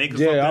dragon or a snake or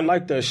something. Yeah, I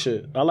like that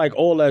shit. I like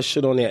all that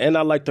shit on there. And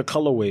I like the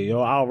colorway,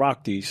 yo. I'll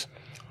rock these.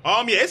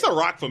 Yeah, it's a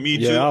rock for me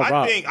too.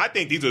 I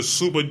think these are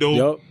super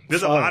dope. Yep.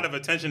 There's a lot of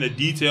attention to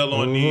detail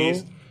on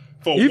these.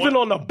 Even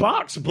on the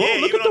box, bro.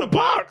 Yeah, look at the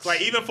box. Like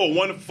even for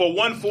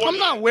 140. I'm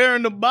not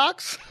wearing the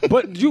box.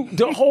 But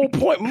the whole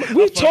point.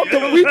 We talked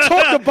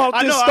about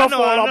this stuff on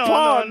our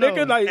pod,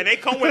 nigga. Like, and they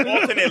come with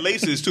alternate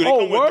laces too. They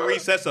come with 3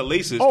 sets of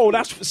laces. Oh,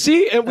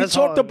 and we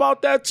talked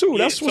about that too.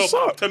 That's what's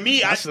up. To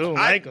me, I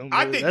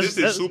think this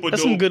is super dope.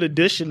 That's some good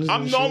additions.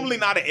 I'm normally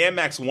not an Air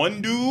Max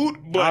 1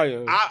 dude, but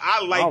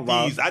I like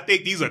these. I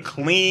think these are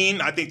clean.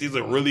 I think these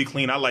are really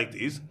clean. I like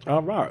these.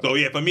 All right. So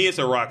yeah, for me, it's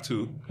a rock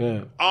too.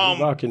 Yeah. I'm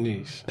rocking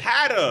these.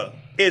 Pata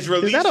is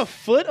released. Is that a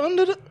foot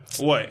under the?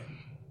 What?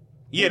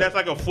 Yeah, that's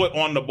like a foot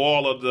on the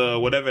ball of the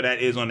whatever that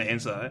is on the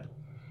inside.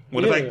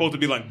 It's like supposed to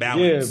be like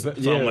balanced,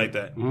 something like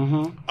that.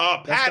 Mm-hmm.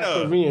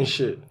 Pata Korean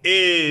shit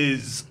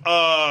is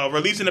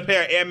releasing a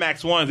pair of Air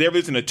Max 1s. They're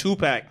releasing a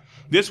 2-pack.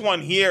 This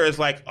one here is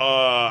like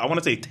I want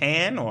to say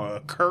tan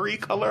or curry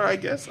color, I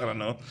guess. I don't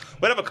know.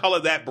 Whatever color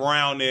that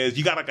brown is.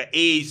 You got like an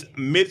aged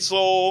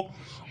midsole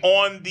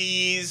on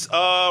these.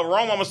 Rome,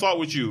 I'm gonna start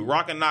with you.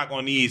 Rock and knock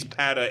on these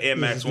Pata Air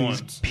Max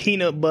 1s.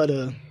 Peanut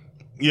butter.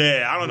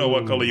 Yeah, I don't know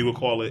what color you would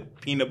call it.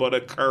 Peanut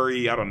butter,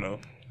 curry, I don't know.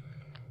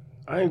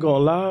 I ain't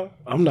gonna lie,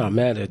 I'm not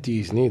mad at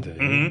these neither.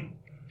 Mm-hmm.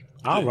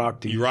 I'll rock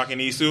these. You rocking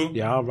these too?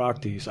 Yeah, I'll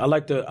rock these. I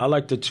like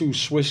the 2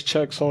 Swiss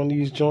checks on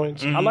these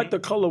joints. Mm-hmm. I like the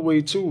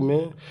colorway too,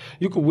 man.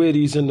 You could wear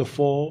these in the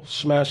fall,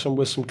 smash them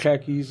with some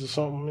khakis or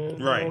something,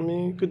 man. Right. You know what I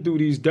mean? You could do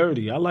these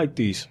dirty. I like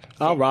these.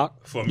 I'll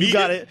rock. For me,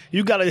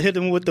 you gotta hit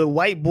them with the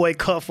white boy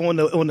cuff on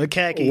the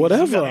khaki.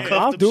 Whatever.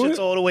 I'll do it.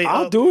 All the way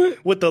I'll up do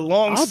it. with the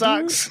long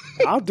socks.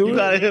 I'll do it. You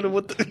gotta hit them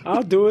with the.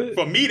 I'll do it.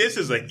 For me, this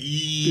is an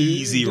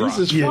easy rock.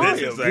 This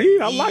is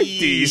fire, I like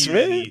these,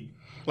 man.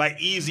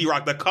 Like easy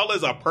rock. The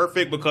colors are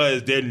perfect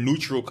because they're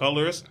neutral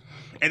colors.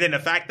 And then the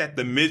fact that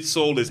the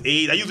midsole is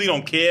aged. I usually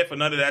don't care for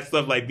none of that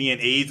stuff like being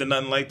aged or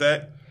nothing like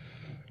that.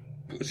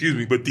 Excuse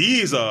me, but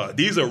these are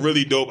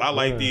really dope. I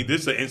like these.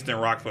 This is an instant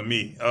rock for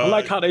me. I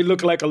like how they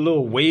look like a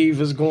little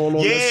wave is going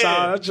on the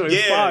side.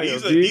 Fire,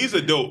 these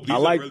are dope. I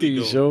like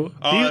these, yo.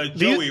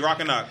 Joey, Rock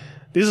and Knock.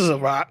 This is a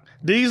rock.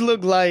 These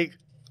look like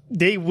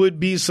they would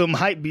be some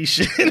hype beast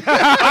shit. These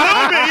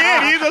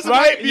are some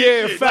hype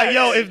beast shit. Like,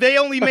 yo, if they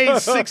only made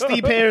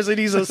 60 pairs of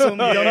these or some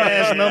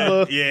dumbass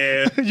number,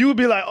 you would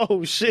be like,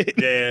 oh shit.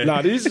 Yeah.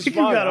 Nah, these is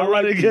fire. You gotta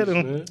run and get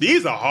them. Man.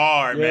 These are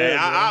hard, man.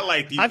 I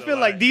like these. I feel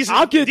like these.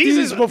 I'll get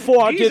these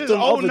before I get the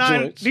other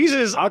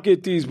joints. I'll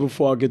get these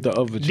before I get the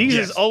other joints. These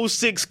is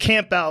 06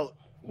 camp out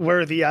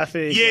worthy, I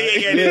think.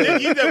 Yeah.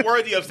 These are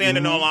worthy of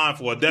standing online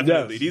for,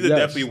 definitely. These are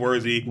definitely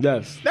worthy.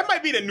 Yes. That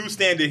might be the new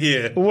standard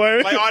here.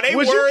 Word. Like, are they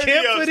worthy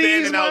of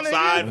standing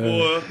outside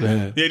for?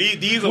 Yeah,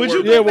 these are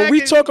worthy. Yeah, when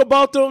we talk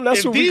about them,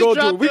 that's what we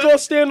gonna do. We gonna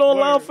stand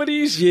online for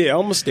these? Yeah,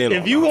 I'm gonna stand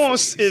online.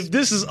 If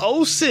this is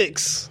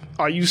 06,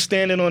 are you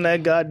standing on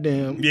that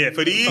goddamn? Yeah,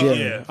 for these?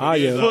 Yeah.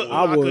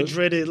 I would.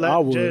 Dreaded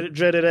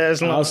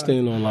ass line. I'll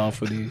stand online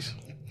for these.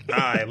 All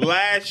right,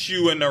 last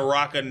shoe in the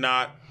Rock or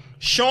Knock.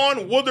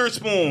 Sean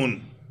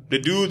Witherspoon, the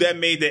dude that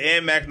made the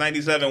Air Max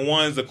 97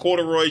 ones, the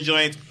corduroy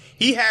joints.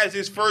 He has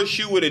his first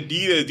shoe with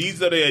Adidas.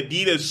 These are the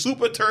Adidas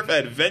Super Turf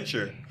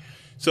Adventure.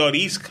 So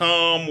these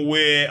come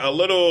with a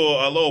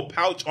little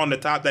pouch on the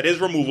top that is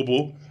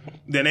removable.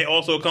 Then they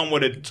also come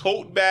with a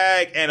tote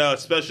bag and a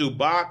special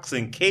box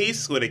and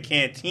case with a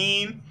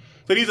canteen.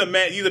 So these are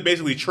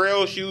basically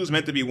trail shoes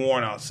meant to be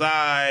worn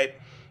outside.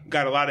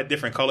 Got a lot of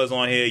different colors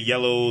on here,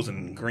 yellows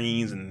and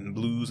greens and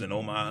blues and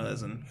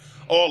omas and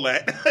all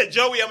that.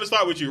 Joey, I'm gonna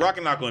start with you. Rock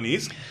and Knock on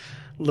these.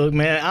 Look,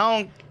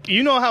 man,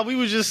 you know how we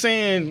was just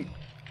saying,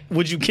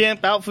 would you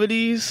camp out for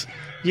these?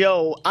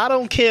 Yo, I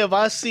don't care if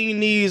I seen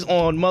these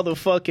on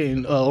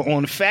motherfucking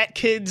on Fat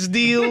Kids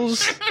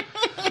deals.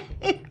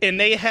 And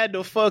they had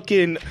the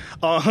fucking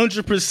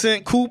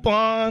 100%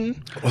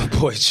 coupon. Oh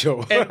boy,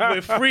 Joe. And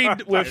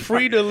with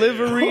free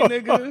delivery,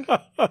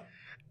 nigga.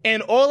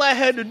 And all I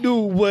had to do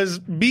was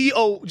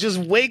just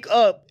wake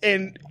up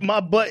and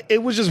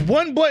it was just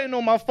one button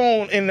on my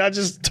phone and I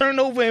just turn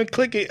over and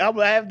click it. I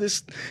would have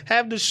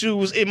the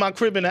shoes in my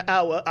crib in an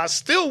hour. I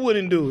still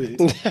wouldn't do it.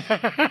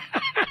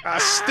 I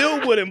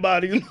still wouldn't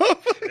buy these. You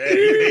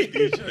hate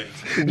these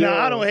joints.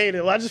 Nah, I don't hate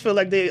it. I just feel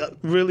like they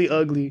really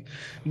ugly.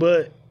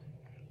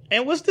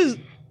 And what's this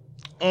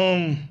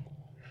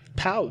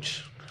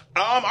pouch?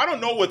 I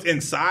don't know what's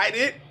inside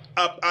it.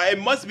 It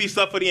must be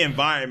stuff for the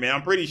environment.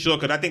 I'm pretty sure,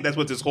 because I think that's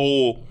what this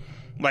whole,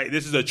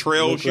 this is a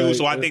trail shoe,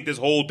 so I think this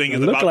whole thing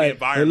is about the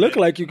environment. It looked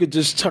like you could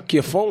just tuck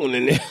your phone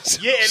in there.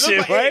 Yeah, it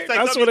looked like, right?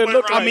 That's what it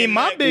looked like. I mean,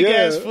 my big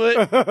ass foot,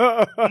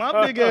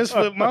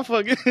 my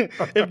fucking,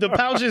 if the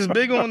pouch is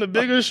big on the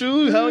bigger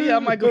shoes, hell yeah, I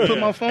might go put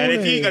my phone in.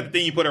 And you got the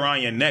thing you put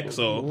around your neck,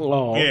 so,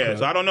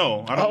 so I don't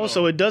know.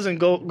 So it doesn't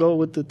go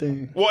with the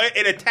thing. Well,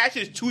 it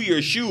attaches to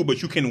your shoe,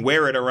 but you can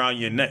wear it around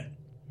your neck.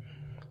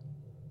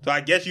 So I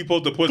guess you're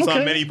supposed to put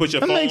something in and you put your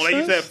phone, like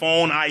you said,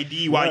 phone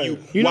ID while you're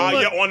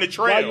on the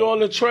trail. While you're on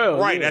the trail.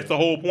 Right, that's the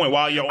whole point.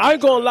 While you're on I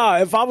ain't gonna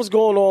lie, if I was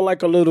going on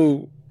like a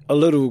little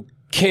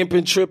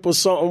camping trip or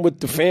something with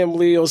the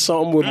family or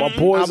something with my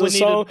boys or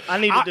something,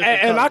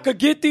 I could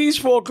get these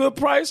for a good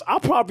price, I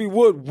probably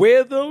would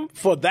wear them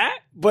for that,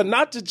 but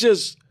not to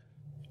just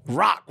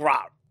rock.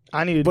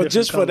 I need but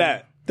just color. For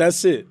that.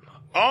 That's it.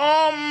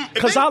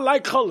 Because I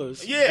like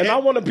colors, and I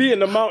want to be in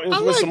the mountains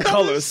with some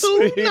colors.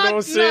 Too. You know what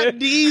I'm saying? Not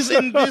these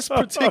in this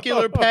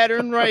particular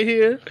pattern right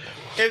here.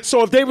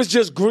 So if they was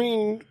just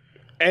green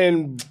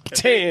and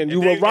tan,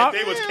 you would rock.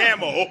 If they was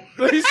camo.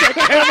 He said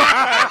camo.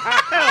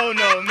 Hell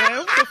no, man!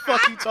 What the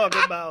fuck you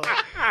talking about?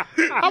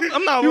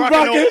 I'm not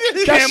rocking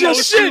no camo. That's your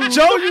shit,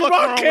 Joe. You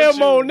rock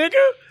camo, nigga.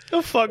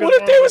 The fuck what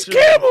if they was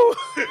camo?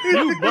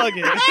 You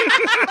bugging.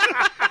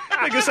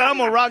 Nigga said I'm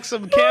gonna rock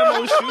some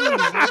camo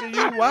shoes. Nigga,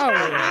 you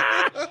wild.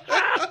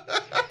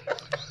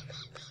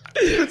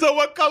 So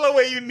what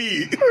colorway you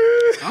need?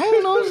 I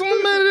don't know.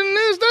 Something better than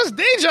this. That's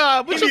day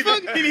job. What the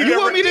fuck? You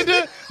want me to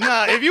do?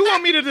 Nah, if you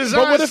want me to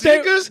design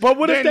sneakers, but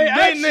what if they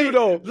ask you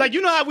though? Like,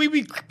 you know how we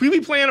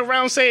be playing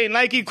around saying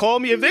Nike, call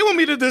me. If they want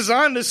me to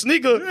design the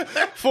sneaker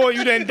for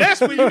you, then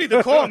that's when you need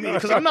to call me,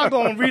 because I'm not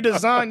gonna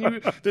redesign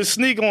you the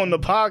sneaker on the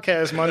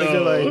podcast, my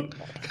nigga.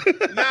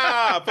 Like,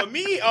 nah, for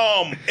me,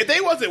 if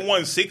they wasn't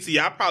 160,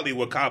 I probably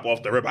would cop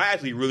off the rip. I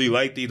actually really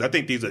like these. I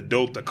think these are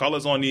dope. The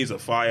colors on these are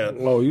fire.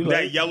 Oh, you like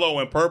that yellow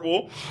and purple.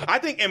 I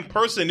think in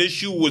person this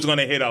shoe was going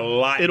to hit a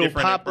lot different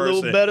pop in person. A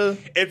little better.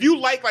 If you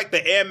like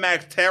the Air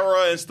Max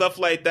Terra and stuff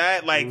like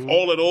that,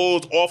 all of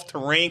those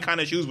off-terrain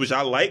kind of shoes, which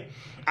I like,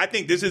 I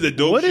think this is a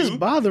dope shoe. What is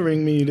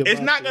bothering me?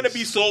 It's not going to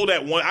be sold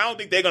at one. I don't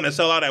think they're going to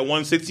sell out at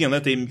 160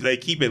 unless they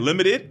keep it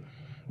limited.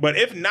 But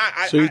if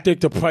not, you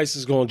think the price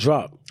is going to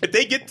drop? If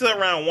they get to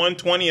around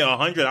 120 or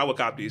 100, I would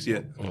cop these.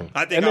 Yeah,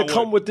 I think. And they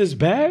come with this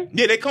bag.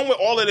 Yeah, they come with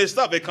all of this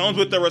stuff. It comes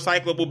with the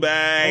recyclable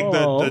bag,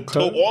 the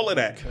tote, all of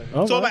that.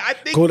 Okay. So like, I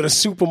think go to the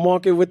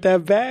supermarket with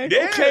that bag.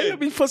 Yeah. Okay, let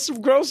me put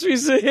some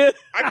groceries in here.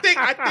 I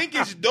think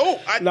it's dope.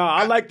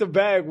 I like the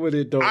bag with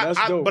it though. That's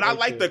dope. But I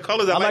like the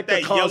colors. I like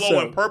that concept.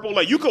 yellow and purple.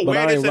 Like you could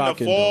wear this in the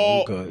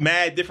fall,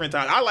 mad different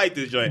times. I like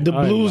this joint. The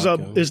blues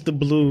it's the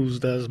blues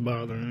that's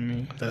bothering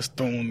me. That's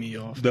throwing me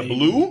off. The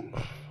blue?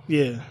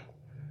 Yeah.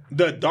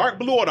 The dark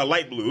blue or the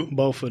light blue?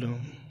 Both of them.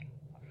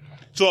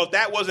 So if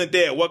that wasn't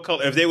there, what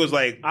color? If they was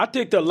like, I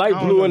think the light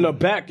blue in the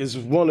back is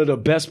one of the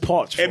best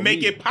parts. And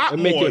make it pop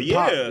more.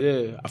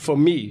 Yeah. For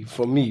me.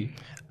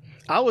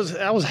 I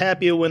was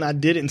happier when I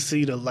didn't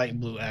see the light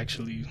blue.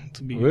 Actually,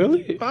 to be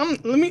really,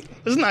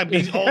 let's not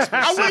be all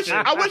specific.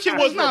 I wish it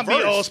was not be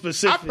all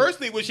specific. I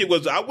personally wish it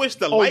was. I wish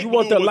the light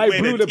blue the was light where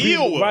blue the to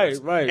teal be, was,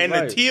 right, and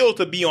the teal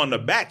to be on the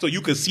back, so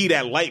you could see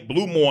that light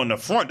blue more on the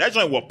front. That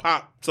joint will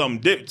pop something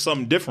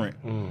different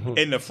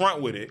in the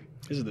front with it.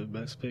 This is the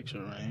best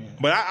picture right here.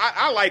 But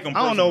I like them.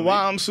 I don't know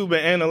why I'm super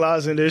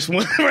analyzing this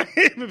one right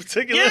here in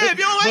particular. Yeah, if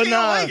you don't like it, you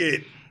don't like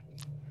it.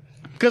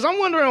 Because I'm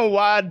wondering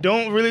why I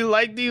don't really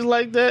like these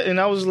like that. And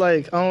I was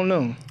like, I don't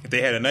know. If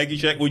they had a Nike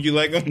check, would you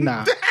like them?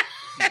 Nah.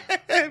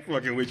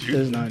 Fucking with you.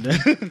 It's not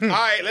that. All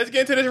right, let's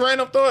get into this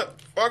random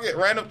thought. Fuck it,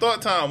 random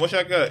thought time. What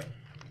y'all got?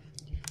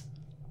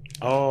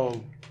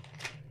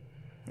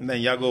 And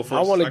then y'all go first.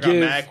 I got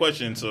mad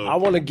questions. So I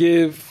want to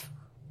give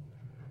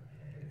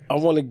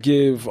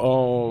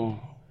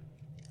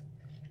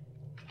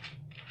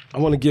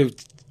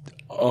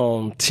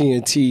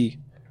TNT,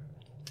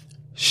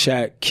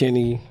 Shaq,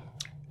 Kenny,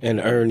 and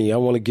Ernie. I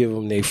want to give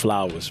them their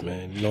flowers,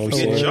 man. You know what I'm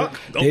saying? Chuck.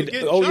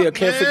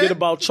 Can't forget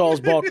about Charles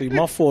Barkley.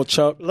 My fault,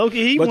 Chuck.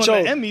 Loki, he won the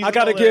Emmys.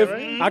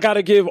 I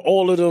gotta give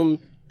all of them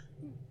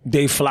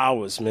their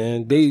flowers,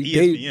 man.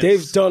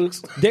 They've done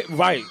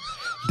right.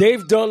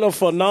 They've done a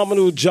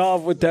phenomenal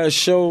job with that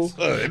show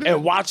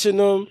and watching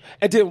them,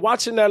 and then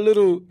watching that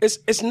little.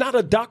 It's not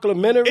a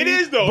documentary. It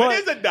is though.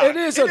 It is a doc. It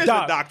is a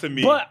doc to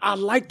me. But I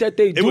like that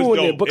they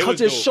doing it because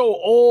it show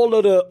all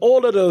of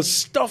the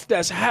stuff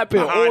that's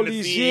happened all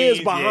these years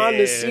behind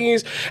the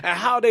scenes and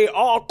how they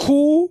are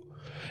cool.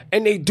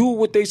 And they do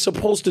what they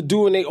supposed to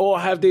do, and they all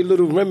have their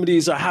little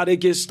remedies of how they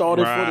get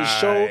started for the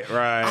show.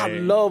 Right. I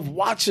love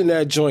watching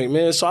that joint,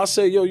 man. So I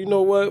say, yo, you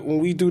know what? When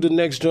we do the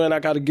next joint, I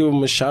got to give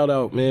them a shout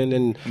out, man,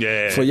 and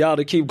for y'all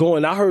to keep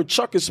going. I heard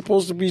Chuck is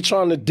supposed to be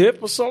trying to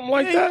dip or something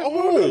like that.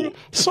 Oh,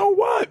 so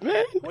what,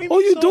 man?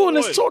 All you doing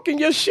is talking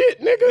your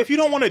shit, nigga. If you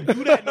don't want to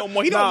do that no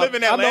more, he don't live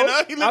in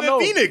Atlanta. He live in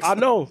Phoenix. I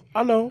know.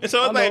 And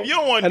so it's like, if you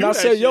don't want to do that, and I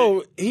said,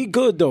 yo, he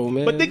good though,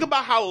 man. But think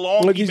about how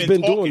long he's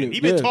been talking. He's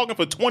been talking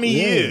for 20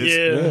 years.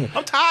 Yeah.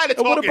 I'm tired of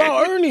talking. What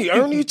about Ernie?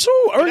 Ernie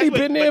too. Ernie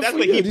been there for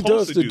years. He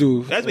does to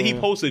do. That's what he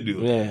supposed to do.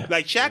 Yeah.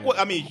 Like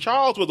Shaq,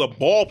 Charles was a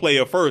ball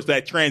player first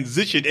that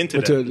transitioned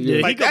into that. Yeah,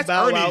 like that's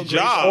Ernie's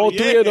job. All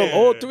three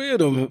of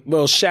them.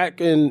 Well,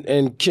 Shaq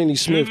and Kenny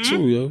Smith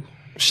too, yo.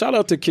 Shout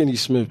out to Kenny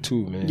Smith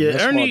too, man. Yeah,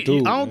 that's Ernie.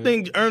 Dude, I don't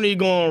think Ernie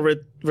going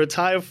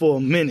retire for a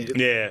minute.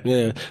 Yeah,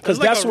 because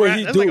that's what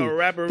he do. Like a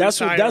rapper that's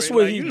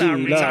what he do.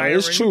 Nah,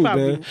 it's true,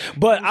 man.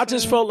 But I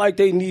just felt like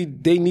they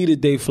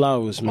needed their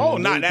flowers, man. Oh,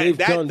 not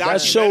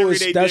that show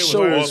is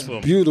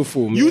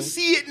beautiful, man. You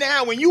see it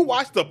now when you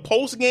watch the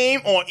post game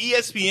on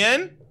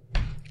ESPN.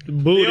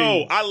 Booty.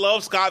 Yo, I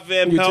love Scott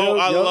Van Pelt.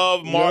 I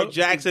love Mark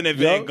Jackson and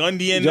Van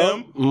Gundy and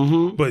them.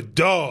 Mm-hmm. But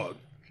dog.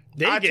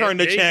 I turned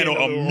the channel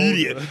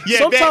immediately. Yeah,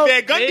 sometimes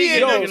Van Gundy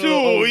and them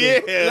too.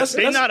 Yeah,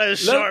 they're not as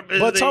sharp as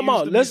but they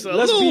used to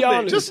let's be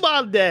honest. Just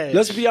about that.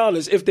 Let's be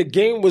honest. If the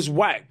game was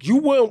whack, you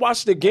wouldn't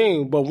watch the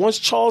game. But once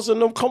Charles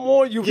and them come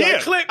on, you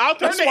got click. I'll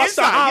turn the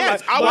inside.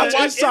 Yes, I would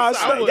watch inside.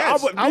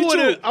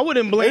 I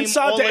wouldn't blame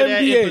inside all the of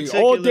that NBA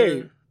all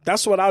day.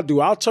 That's what I'll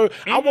do. I'll turn.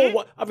 Mm-hmm.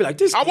 I'll be like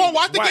this. I won't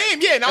watch the game.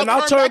 Yeah, and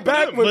I'll turn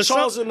back when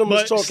Charles and them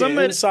was talking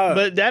inside.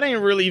 But that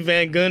ain't really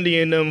Van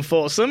Gundy and them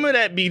fault. Some of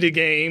that be the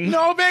game.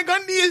 No, Van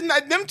Gundy is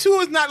not. Them two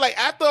is not like.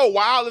 After a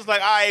while, it's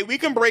like, all right, we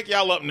can break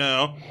y'all up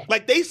now.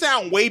 Like they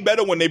sound way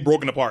better when they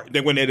broken apart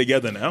than when they're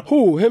together now.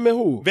 Who? Him and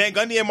who? Van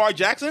Gundy and Mark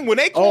Jackson. When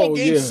they call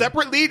games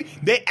separately,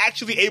 they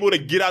actually able to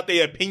get out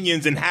their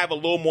opinions and have a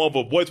little more of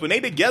a voice. When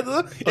they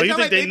together, it's not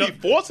like they be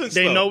forcing stuff.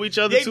 They know each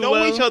other too well? They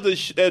know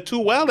each other too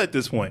well at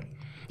this point.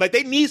 Like,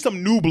 they need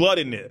some new blood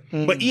in there.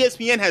 Mm-hmm. But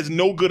ESPN has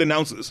no good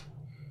announcers.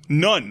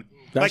 None.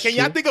 Like, can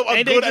y'all think of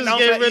a good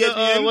announcer at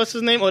ESPN? What's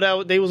his name?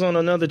 Oh, they was on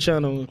another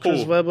channel.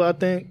 Chris Webber, I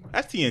think.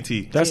 That's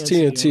TNT. That's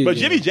TNT. But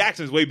Jimmy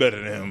Jackson's way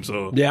better than him.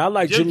 So yeah, I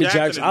like Jimmy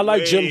Jackson. I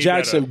like Jim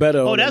Jackson better.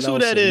 Oh, that's who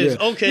that is.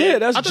 Yeah. Okay. Yeah,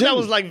 that's I thought that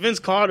was like Vince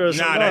Carter or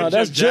something. Nah,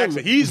 that's Jim.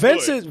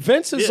 Vince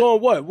is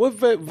on what?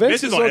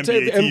 Vince is on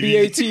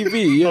NBA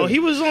TV. Yeah. Oh, he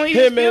was on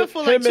ESPN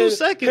for like 2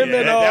 seconds.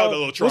 That was a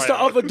little what's the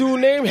other dude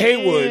named?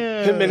 Haywood.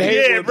 Him and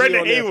Haywood. Yeah,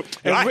 Brendan Haywood.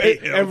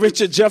 And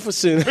Richard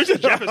Jefferson.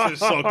 Richard Jefferson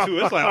sucked too.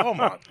 It's like, oh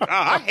my God,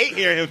 I hate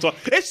hearing him talk.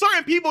 It's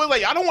certain people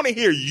like I don't want to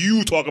hear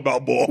you talk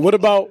about ball. What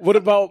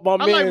about my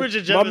man?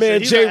 Richard My Jefferson. man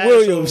He's Jay an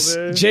Williams.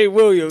 asshole, man. Jay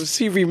Williams.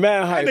 He be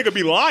mad hype. That nigga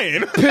be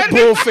lying.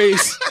 Pitbull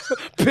face.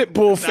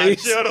 Pitbull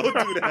face. Chill, don't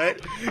do that.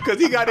 Because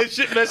he got his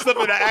shit messed up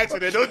in an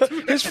accident. Don't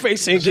do that. His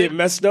face ain't get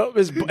messed up.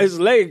 His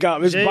leg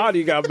got, his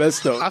body got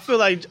messed up. I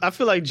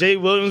feel like Jay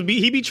Williams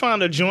he be trying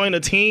to join a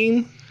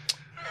team.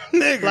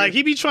 Nigga. Like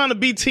he be trying to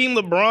be Team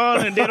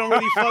LeBron and they don't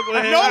really fuck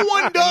with him. No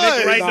one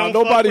does. Wright Nah, don't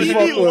nobody fuck He with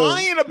fuck him. be with him.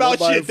 lying about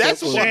Nobody shit. That's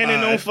fuck with why.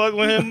 Shannon don't fuck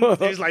with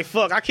him. He's like,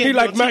 fuck, I can't. He be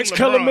like on Max Team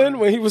Kellerman LeBron.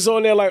 when he was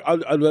on there like. I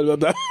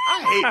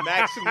hate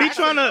Max. He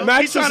trying to. Max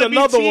he is tryna be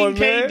another team one,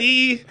 man.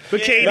 KD,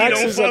 but KD Max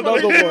don't is fuck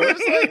another with him. one.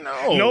 It's like,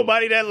 no.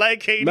 Nobody that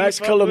like KD. Max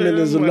fuck Kellerman with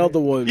is him. another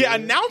one. Yeah,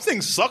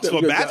 announcing sucks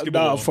for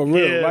basketball. Nah, for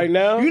real. Yeah. Right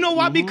now. You know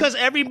why? Because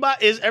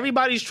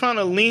everybody's trying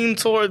to lean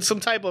towards some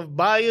type of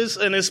bias,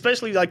 and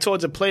especially like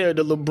towards a player,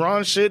 the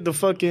LeBron shit, the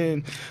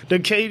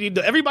KD,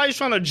 everybody's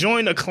trying to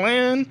join a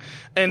clan,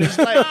 and it's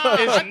like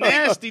it's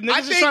nasty.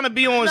 Niggas just trying to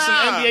be on some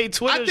NBA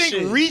Twitter I think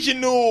shit.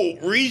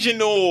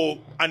 regional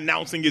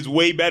announcing is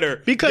way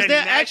better Because than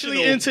they're national.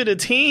 actually into the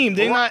team.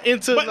 They're not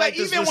into But like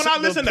this even when I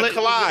listen to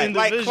Clyde,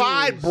 like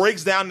Clyde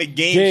breaks down the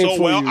game so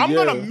for well. you, I'm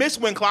yeah. gonna miss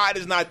when Clyde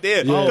is not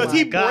there Yeah. because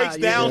he Oh my God, breaks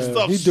down yeah.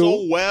 stuff He do.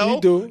 so well. He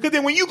do. Because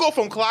then when you go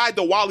from Clyde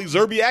to Wally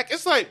Zerbiak,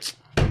 it's like.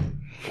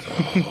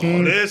 Oh,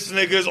 this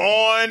nigga's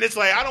on. It's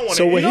like I don't want to.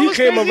 So when he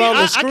came around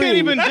the I screen, can't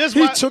even diss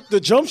he my- took the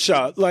jump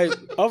shot. Like,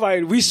 all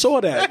right, we saw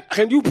that.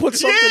 Can you put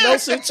something Yeah.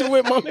 else into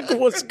it, my nigga?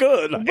 What's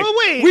good? Like, But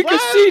wait, we can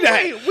why- see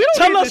that. wait, we don't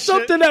Tell need us this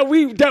something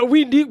shit. that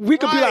we need. We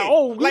could be like,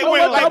 oh, you like know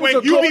when, what? like That was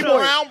when a good UB point.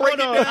 Brown break it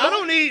Hold down. on. I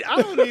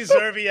don't need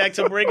Zerbiak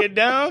to break it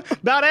down.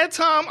 By that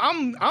time,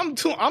 I'm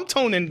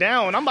toning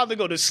down. I'm about to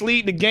go to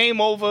sleep. The game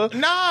over.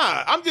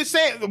 Nah, I'm just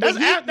saying. That's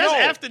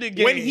after the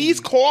game. When he's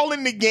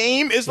calling the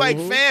game, it's like,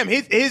 fam,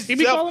 his He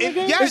be calling the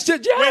game? Yes, It's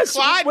just, yes,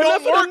 when Clyde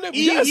whenever don't work,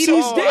 yes, he he's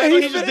don't- there. I thought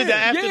He he just did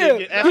that after yeah,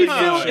 the- after he the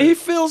feels game. he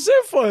fills in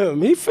for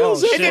him. He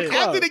fills in. Oh, And for then shit. him.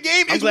 after the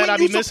game I'm is glad I when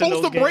be you're missing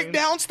supposed to those break games.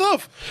 down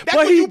stuff. That's But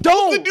what he you're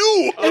supposed don't.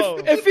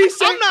 to do. If he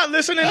say, I'm not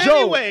listening Joe,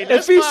 anyway. if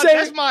That's he my, say,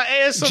 that's my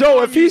ASMR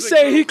Joe, if he music,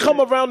 say he bro.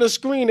 come around the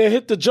screen and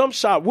hit the jump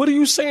shot, what are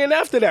you saying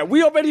after that?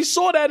 We already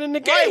saw that in the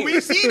game. Right, we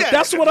see that.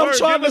 That's what I'm Word,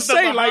 trying give to us the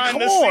say. Like, behind come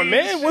the on, scenes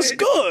man, what's shit.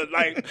 good?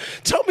 Like,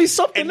 tell me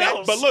something And that,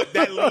 else. but look,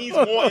 that leads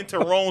more into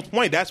Rome's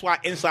point. That's why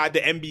Inside the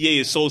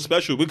NBA is so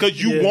special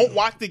because you Yeah. won't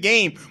watch the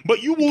game,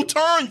 but you will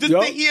turn just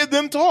Yup. to hear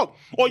them talk,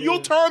 or you'll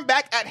turn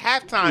back at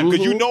halftime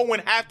because you know when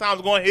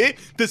halftime's going to hit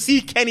to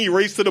see Kenny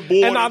race to the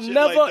board. And I shit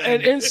never, like that.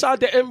 and inside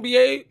the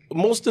NBA,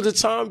 most of the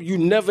time, you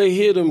never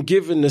hear them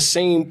giving the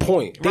same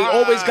point. They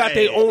always got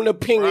their own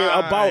opinion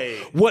about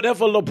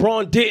whatever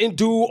LeBron didn't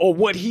do or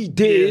what he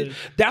did. Yeah.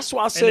 That's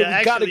why I And said they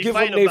we got to actually give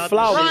fight them their about the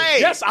flowers. shit. Right.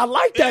 Yes, I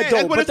like that though,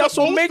 what but it's that's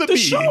what supposed make to the be.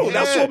 show.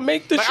 That's Yeah. what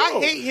make the Like, show.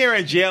 I hate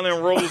hearing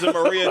Jalen Rose and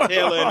Maria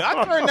Taylor. And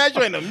I turn that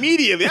joint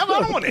immediately. I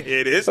don't want to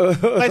hear this.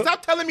 Like,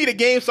 stop telling me the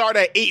game started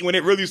at 8 when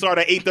it really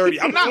started at 8:30.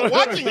 I'm not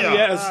watching y'all.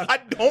 Yes. I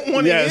don't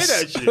want to Yes.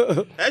 hear that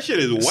shit. That shit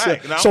is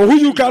whack. Now, So who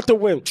you got to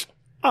win?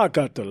 I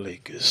got the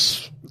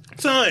Lakers.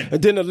 son?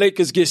 And then the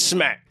Lakers get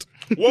smacked.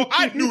 Well,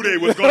 I knew they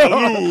was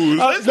gonna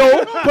lose.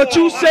 No, but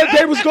you said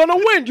they was gonna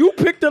win. You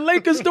picked the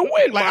Lakers to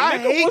win, Like, my I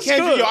nigga. hate What's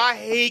Kendrick. good? Yo, I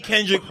hate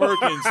Kendrick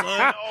Perkins,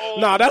 son. Oh.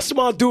 Nah, that's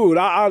my dude.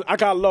 I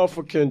got love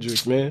for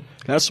Kendrick, man.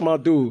 That's my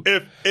dude.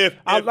 If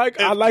I like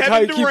Kevin how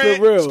you keep it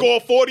Durant real. Score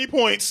 40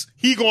 points.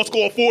 He gonna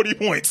score 40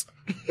 points.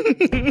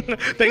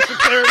 Thanks for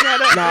clearing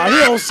that up. Nah, he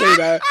don't say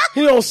that.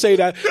 He don't say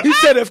that. He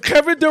said if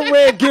Kevin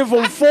Durant give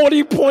him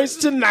 40 points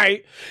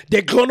tonight,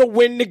 they're gonna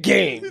win the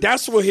game.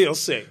 That's what he'll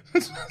say.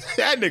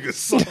 That nigga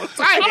sucks.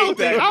 I hate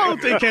that. I don't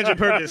think Kendrick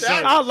Perkins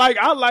sucks. I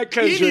like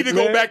Kendrick. He need to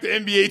go man. back to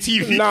NBA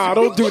TV. Nah,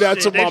 don't do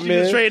that to They my should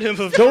man. trade him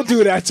for Don't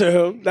do that to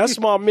him. That's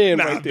my man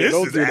Nah, right there. this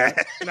Don't is do that.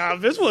 ass. Nah,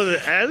 Vince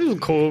wasn't ass. He was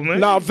cool, man.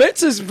 Nah,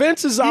 Vince is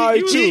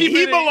alright too.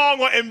 He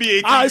belong on NBA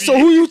TV. All right, so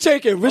who you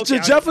taking? Richard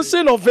Okay,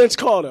 Jefferson or Vince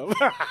Carter?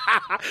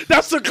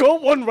 That's a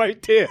good one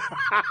right there.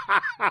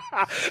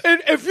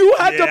 And if you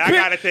had Yeah, I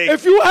gotta to take- pick,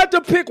 if you had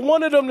to pick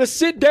one of them to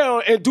sit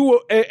down and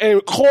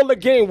and call a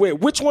game with,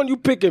 which one you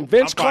picking?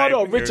 Vince I'm Carter or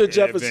probably Richard picking,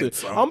 Jefferson?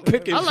 Vince, I'm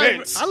picking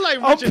Vince. I like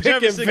I'm Richard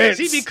picking Jefferson because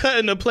he Vince. be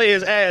cutting the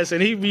player's ass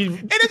and he be.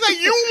 And it's like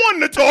you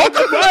wanted to talk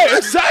about Right,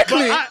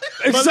 exactly. but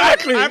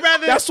Exactly. look, I'd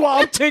rather- That's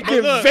why I'm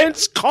taking look,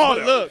 Vince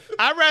Carter. Look,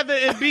 I'd rather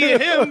it be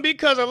him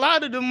because a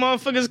lot of them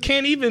motherfuckers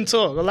can't even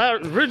talk.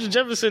 Richard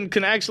Jefferson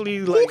can actually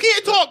Who like.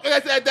 can't talk?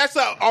 That's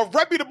a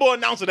reputable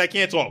announcer that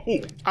can't talk. Who?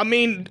 I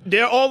mean,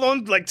 they're all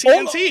on like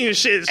TNT and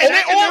shit. And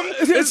they Shaq all-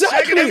 and them- exactly.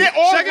 Shaq and them- They're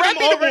all Shaq and them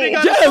reputable. already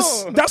got Yes, a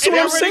song. that's And what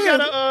they I'm already saying.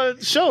 got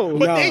a show.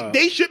 But Nah.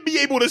 they should be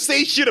able to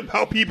say shit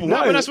about people.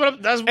 Right. But that's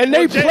what. That's And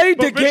they what Jay- played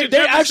the but game. Richard They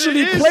Jefferson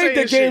actually is played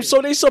the saying game, shit.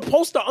 so they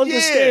supposed to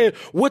understand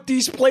what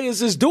these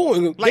players is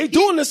doing. They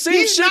doing the same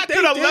he's shit not they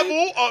to the did.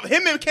 level of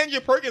him and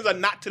Kendrick Perkins are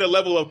not to the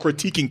level of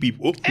critiquing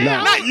people.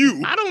 Nah. Not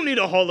you. I don't need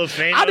a Hall of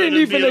Fame. I didn't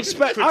even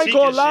expect. I ain't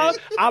gonna lie.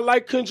 I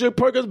like Kendrick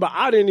Perkins, but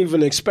I didn't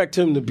even expect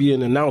him to be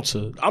an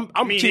announcer. I'm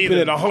Me keeping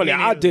neither. it 100. Me I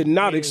neither. did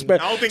not Me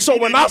expect. I don't think So he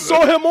when did I either.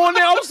 saw him on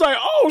there, I was like,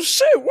 "Oh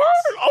shit,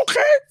 word,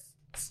 okay."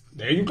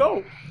 There you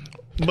go.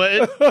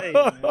 But hey,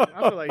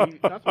 man,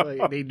 I feel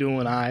like they doing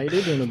all right.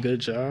 They doing a good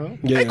job.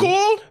 Yeah. They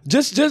cool.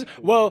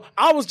 Well,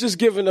 I was just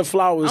giving the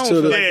flowers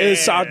to the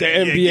inside the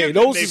NBA.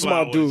 Those is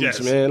my dudes,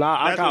 yes. man.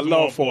 I got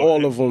love for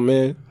all of them,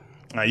 man.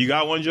 All right, you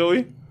got one,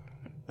 Joey?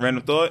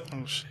 Random thought?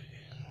 Oh shit.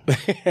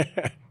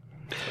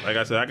 Like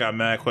I said, I got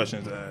mad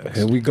questions to ask.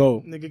 Here we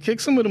go. Nigga, kick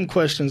some of them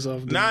questions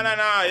off. Dude.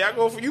 Nah.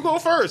 You go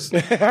first.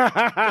 'Cause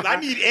I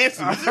need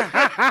answers.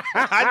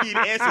 I need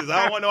answers.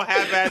 I don't want no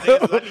half-ass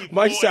answers.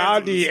 Mike said I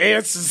need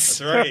answers. answers.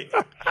 That's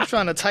right. I'm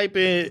trying to type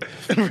in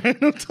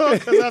random talk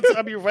because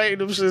I be writing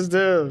them shits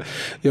down.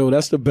 Yo,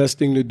 that's the best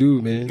thing to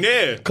do, man.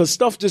 Yeah. Because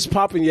stuff just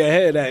pop in your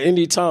head at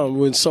any time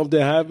when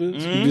something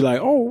happens. You be like,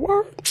 oh,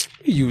 what?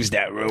 Use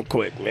that real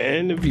quick,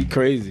 man. It'd be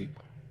crazy.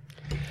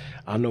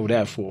 I know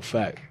that for a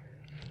fact.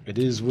 It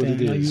is what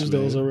it is. I used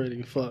man. those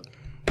already. Fuck.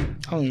 I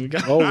don't even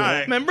got. Oh, All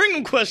right. Man, bring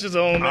them questions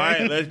on, man. All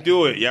right, let's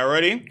do it. Y'all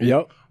ready?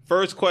 Yep.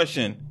 First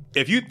question.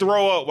 If you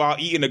throw up while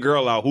eating a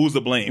girl out, who's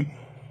to blame?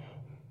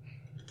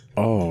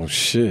 Oh,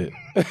 shit.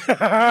 You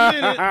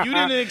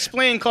didn't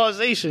explain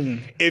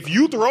causation. If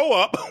you throw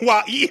up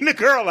while eating a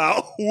girl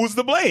out, who's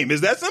to blame?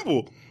 It's that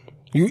simple.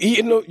 You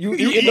eating the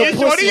eating pussy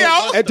shorty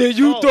out, and then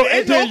you throw there's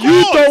and then no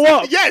you cause. throw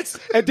up. Yes.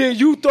 And then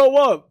you throw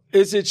up.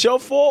 Is it your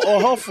fault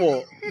or her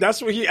fault?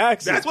 That's what he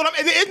asked. That's what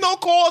I'm. There's no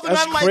cause or That's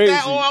nothing like crazy.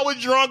 that. Oh, I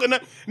was drunk. And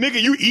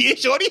nigga, you eating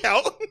shorty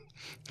out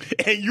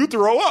and you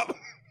throw up.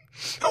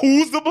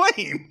 Who's to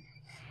blame?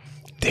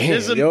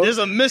 Damn, There's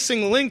a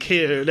missing link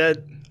here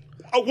that.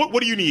 Oh,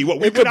 what do you need? What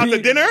we put out the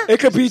dinner? It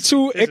could be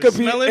two. It could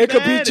be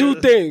bad two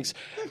or- things.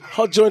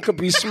 Her joint could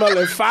be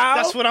smelling foul.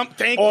 That's what I'm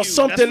thinking. Or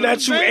something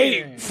That's that what you I'm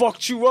saying. ate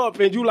fucked you up,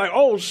 and you like,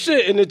 oh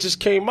shit, and it just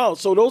came out.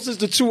 So those is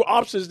the two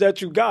options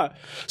that you got.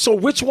 So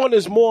which one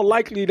is more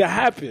likely to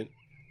happen?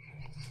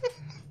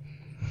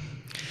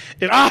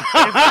 If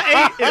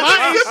I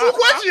Simple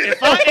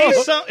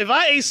question. if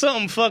I ate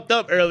something fucked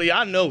up early,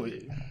 I know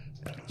it.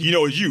 You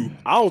know it's you.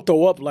 I don't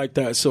throw up like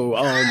that, so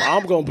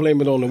I'm gonna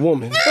blame it on the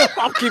woman.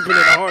 I'm keeping it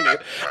 100.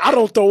 I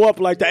don't throw up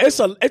like that.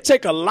 It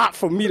take a lot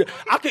for me to.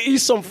 I can eat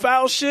some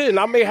foul shit, and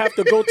I may have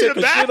to go take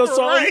a shit or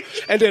something, Right.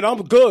 and then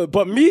I'm good.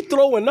 But me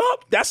throwing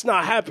up, that's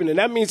not happening.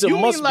 That means it You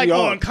must mean like be her.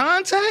 on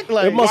contact?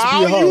 Like It must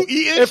While be her. you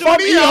eating If I'm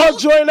shorty eating her out-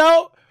 joint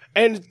out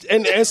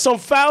and some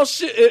foul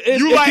shit, it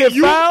You get like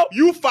foul.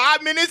 you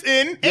 5 minutes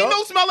in, ain't Yup.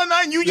 no smell of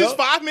nothing. You just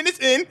Yup. 5 minutes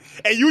in,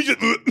 and you just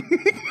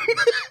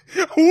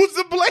who's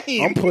to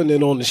blame? I'm putting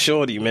it on the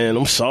shorty, man.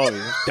 I'm sorry.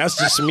 That's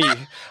just me.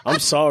 I'm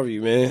sorry,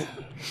 man.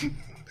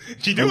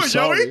 She do I'm it,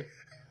 sorry. Joey.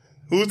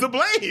 Who's to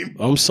blame?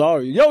 I'm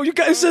sorry. Yo, you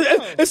guys,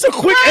 it's a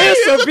quick Right,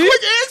 answer, it's a B.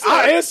 quick answer.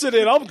 I answered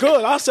it. I'm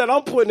good. I said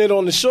I'm putting it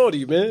on the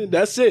shorty, man.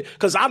 That's it.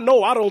 Because I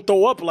know I don't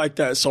throw up like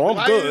that, so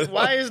I'm good.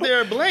 Why is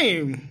there a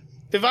blame?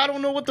 If I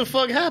don't know what the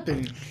fuck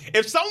happened.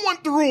 If someone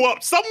threw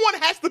up, someone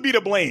has to be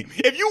to blame.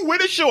 If you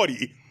with a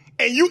shorty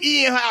and you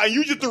eating her and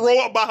you just throw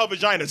up by her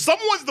vagina,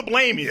 someone's to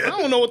blame here. I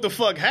don't know what the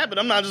fuck happened.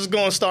 I'm not just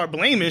gonna start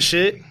blaming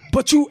shit.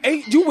 But you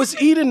was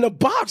eating the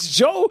box,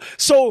 Joe.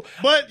 So,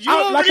 But you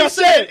like already I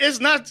said said, it's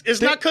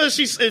not because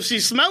if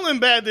she's smelling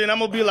bad, then I'm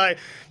gonna be like,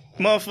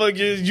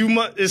 motherfucker, you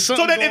must. It's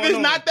something. So then, if going it's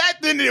on. not that,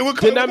 then it would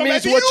come. then that come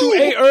means back what to you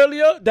ate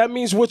earlier. That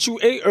means what you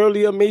ate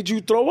earlier made you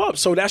throw up.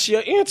 So that's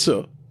your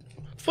answer.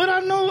 But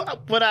I know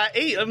what I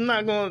ate. I'm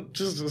not gonna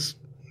just.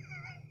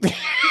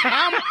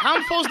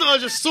 I'm supposed to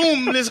just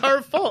assume it's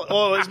her fault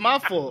or it's my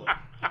fault.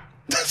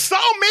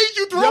 Something made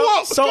you throw Yo,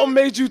 up. something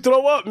made you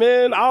throw up,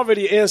 man. I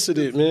already answered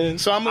it, man.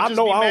 So I'ma I just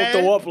know be I mad?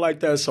 don't throw up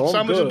like that, so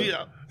I'm good.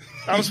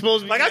 I'm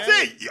supposed to be Like I mad?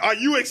 said, are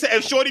you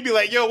if Shorty be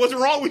like, yo, what's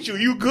wrong with you?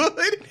 You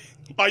good?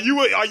 Are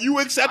you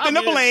accepting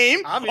the blame,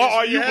 or are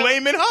obviously, you yeah.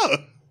 blaming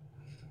her?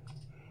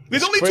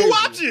 There's only Crazy. two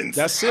options.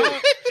 That's it.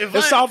 If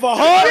It's I- either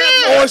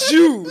her or it's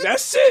you.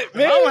 That's it, I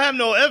man. don't have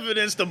no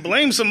evidence to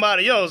blame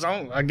somebody else.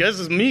 I guess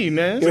it's me,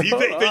 man. So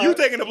you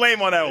taking the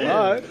blame on that one.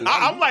 All right.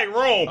 I'm like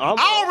Rome. I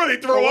don't really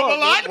throw up a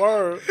lot.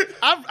 Word.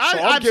 I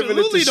I'm giving it to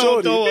absolutely don't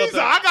Shorty. throw up. So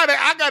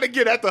I gotta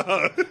get at the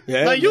her.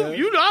 Yeah, Like man.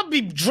 you know, I'll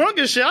be drunk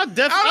and shit. I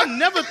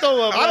never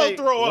throw up. I don't like-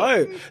 throw up.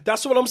 Right.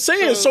 That's what I'm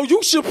saying. So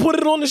you should put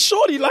it on the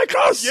shorty like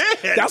us.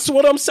 Yeah. That's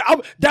what I'm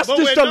saying. That's But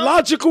just wait, the no.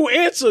 logical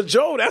answer,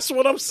 Joe. That's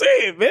what I'm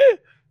saying, man.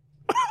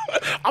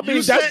 I mean,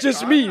 You that's said-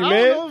 just me, I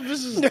man. don't know if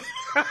this is.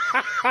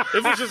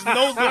 If it's just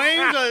no blame,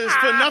 it's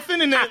for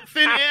nothing in the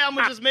thin air, I'm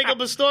gonna just make up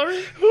a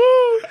story.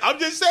 I'm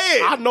just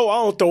saying. I know I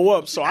don't throw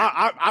up, so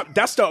I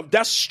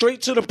that's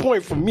straight to the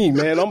point for me,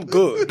 man. I'm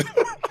good.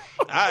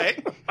 All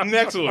right.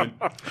 Next one.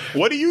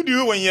 What do you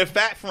do when your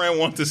fat friend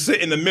wants to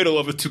sit in the middle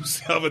of a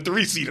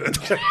 3-seater?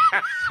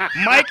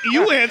 Mike,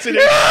 you answered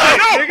it. I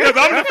know, because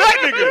I'm the fat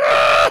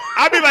nigga.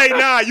 I'd be like,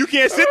 nah, you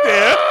can't sit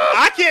there.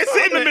 I can't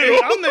sit in the middle.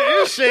 I'm the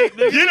in shape,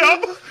 nigga. You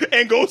know,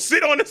 and go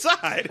sit on the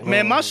side.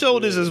 Man, my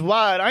shoulders is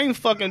wide. I ain't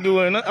fucking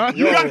doing it.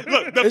 You got,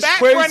 look, the It's fat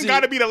crazy. friend got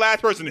to be the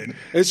last person in.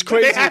 It's They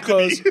crazy have to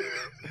be. because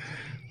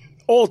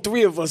all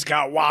three of us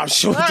got wide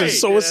shoulders. Right.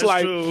 So Yeah, it's that's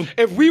like, true.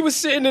 if we were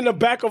sitting in the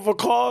back of a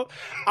car,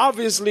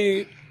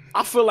 obviously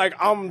I feel like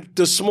I'm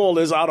the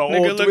smallest out of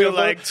all three of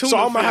them. So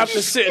I'm going to have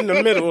to sit in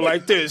the middle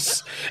like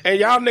this. And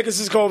y'all niggas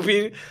is going to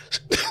be,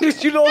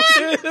 you know what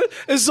I'm saying?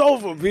 It's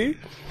over, B.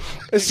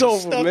 It's over,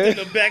 stuffed man. in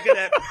the back of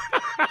that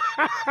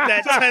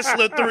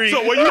Tesla 3.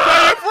 So when you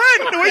tell your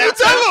friend, when you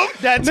tell him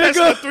that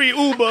Tesla 3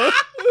 Uber.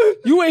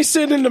 You ain't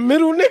sitting in the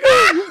middle,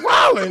 nigga. You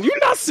wildin'. You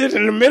not sitting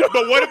in the middle.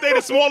 But what if they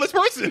the smallest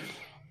person?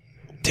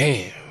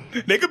 Damn.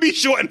 They could be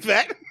short and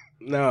fat.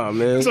 Nah,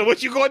 man. So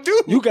what you gonna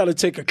do? You gotta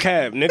take a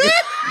cab, nigga.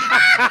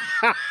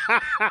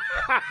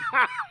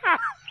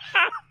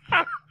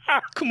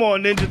 Come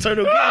on, Ninja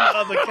Turtle, get in the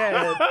other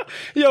cab.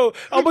 Yo,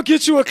 I'm gonna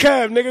get you a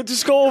cab, nigga.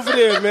 Just go over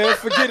there, man.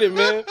 Forget it,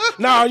 man.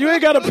 Nah, you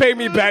ain't gotta pay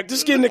me back.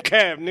 Just get in the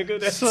cab, nigga.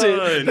 That's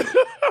it.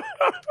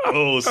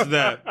 Oh,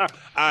 snap. All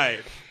right.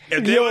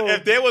 If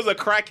there was a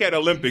crackhead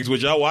Olympics,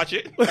 would y'all watch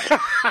it?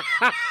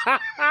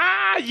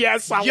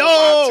 Yes, I would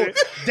watch it.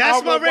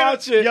 That's my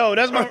watch it. Yo,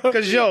 that's my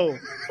because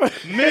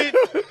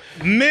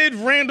mid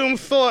random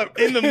thought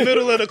in the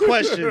middle of the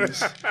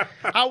questions.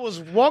 I was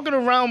walking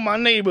around my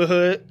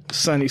neighborhood,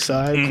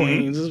 Sunnyside,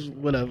 Queens,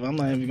 whatever. I'm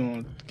not even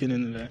gonna get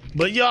into that.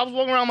 But I was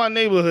walking around my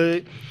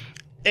neighborhood,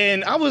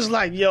 and I was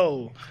like,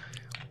 yo,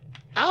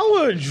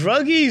 our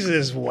druggies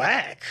is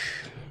whack.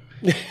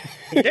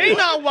 They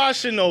not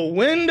washing no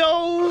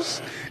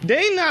windows.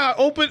 They not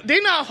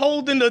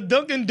holding the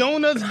Dunkin'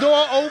 Donuts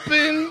door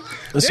open.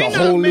 It's a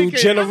whole new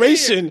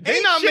generation.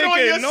 They not making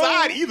on your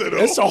side either, though.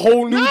 It's a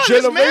whole new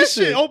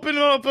generation. Shit,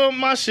 opening up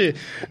my shit.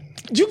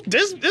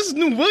 This is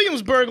New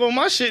Williamsburg on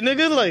my shit,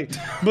 nigga. Like,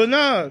 but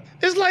nah,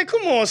 it's like,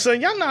 come on, son,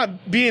 y'all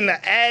not being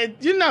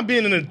you're not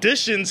being an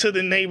addition to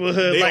the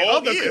neighborhood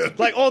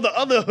like all the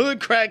other hood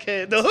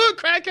crackheads. The hood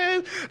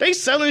crackheads, they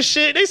selling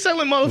shit, they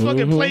selling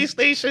motherfucking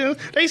PlayStations,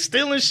 they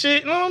stealing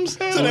shit. You know what I'm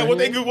saying? So that what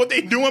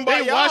they doing by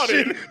y'all?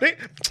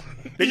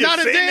 They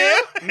just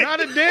not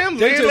a damn.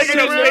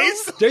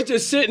 They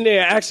just sitting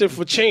there asking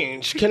for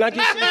change. Can I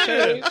get some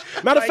change?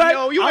 Matter of fact,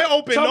 yo, you ain't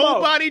open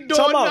nobody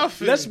door,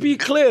 nothing. Let's be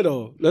clear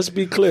though.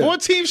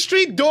 14th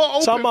Street door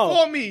open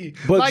for me.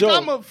 But like Joe,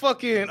 I'm a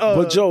fucking.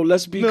 But Joe,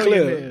 let's be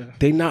millionaire. clear.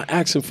 They not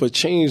asking for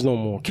change no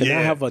more. Can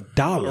I have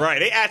 $1? Right,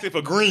 they asking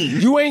for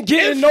green. You ain't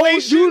getting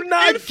you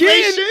not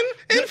inflation.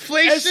 And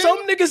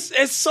some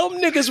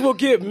niggas will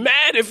get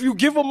mad if you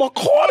give them a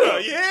quarter.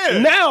 Yeah.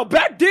 Now,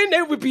 back then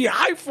they would be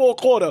hyped for a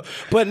quarter,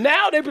 but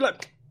now they be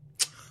like,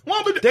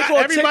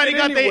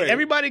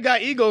 everybody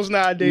got egos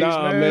nowadays,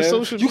 man.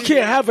 You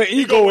can't have an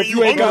ego if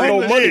you ain't got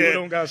no money.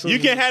 You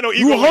can't have no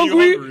ego. You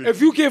hungry?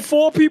 If you get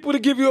 4 people to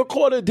give you a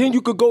quarter, then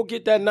you could go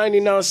get that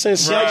 99-cent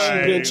snacks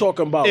you've been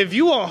talking about. If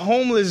you a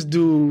homeless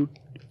dude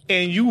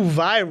and you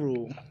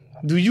viral,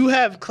 do you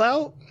have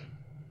clout?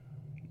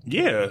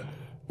 Yeah.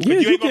 Yeah,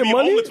 you get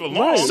money.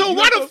 Right. So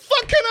why the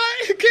fuck can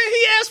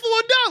he ask for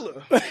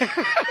 $1?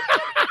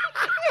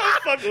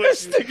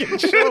 This nigga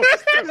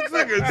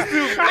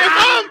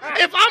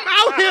if I'm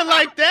out here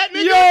like that,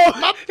 nigga,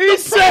 my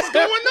price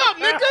going up,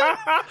 nigga.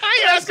 I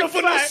ain't asking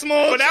for no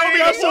small. But that would be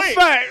the point.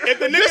 Fact. If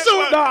the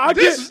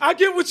nigga, I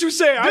get what you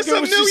say. There's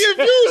a million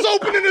views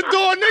opening the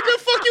door, nigga.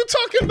 Fuck you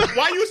talking about?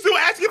 Why you still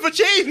asking for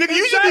change, nigga?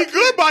 You should be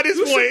good by this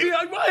point.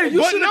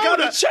 You should have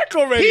got a check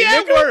already. He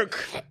at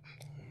work.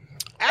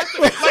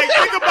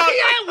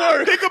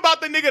 Think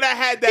about the nigga that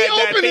had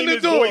that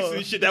famous voice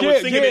and shit that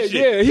was singing and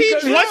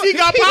shit. Once he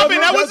got popping,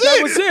 that was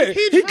it.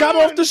 He got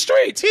off the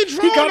streets. He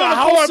got a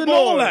house and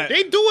all that.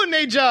 They doing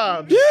their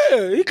job.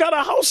 Yeah, he got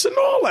a house and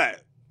all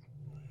that.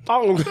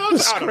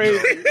 That's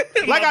crazy.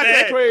 Like I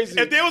said, crazy.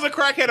 If there was a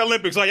crackhead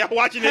Olympics, are y'all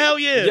watching it? Hell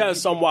yeah.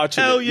 Yes, I'm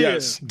watching Hell it. Yeah.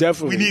 Yes,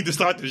 definitely. We need to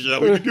start this show.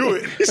 We can do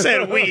it. He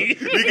said we.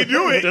 We can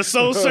do it. The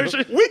soul searcher.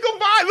 We can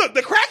buy. Look,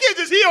 the crackheads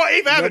is here on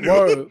 8th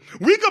Avenue.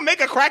 We can make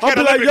a crackhead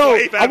Olympics on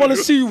 8th Avenue. I want to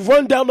see you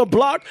run down the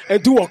block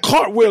and do a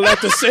cartwheel at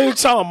the same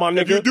time, my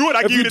nigga. If you do it,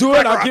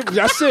 I give you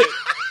that's it.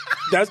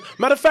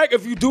 Matter of fact,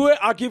 if you do it,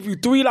 I'll give you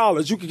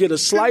 $3. You can get a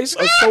slice,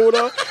 a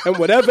soda, and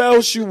whatever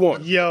else you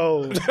want.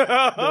 Yo,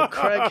 the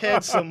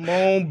crackhead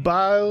Simone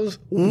Biles.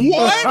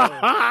 What?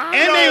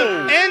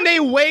 And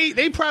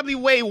they probably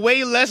weigh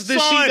way less than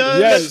she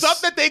does. Yes. The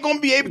stuff that they gonna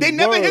be able, they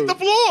never hit the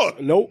floor.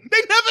 Nope.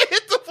 They never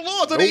hit the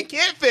floor, so they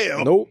can't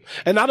fail. Nope.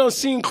 And I done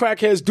seen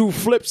crackheads do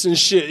flips and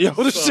shit. Yo,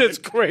 this shit's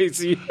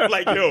crazy.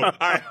 Like, yo, all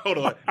right, hold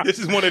on. This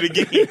is one of the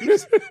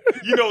games.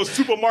 You know,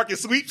 supermarket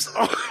sweeps.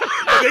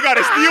 They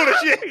gotta steal the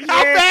shit.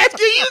 How fast can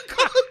you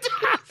go?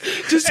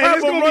 Just have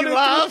them running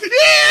live.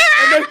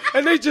 Yeah.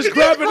 And they just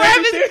grabbing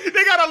everything.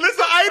 They got a list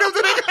of items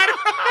and they got.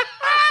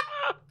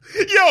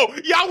 Yo,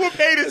 y'all would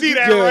pay to see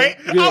that, right?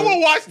 Yeah, I would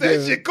watch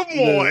that shit. Come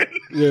on.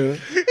 Yeah.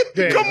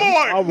 Come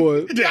on. I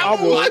would.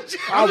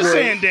 I'm just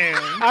saying, damn.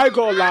 I ain't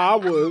gonna lie. I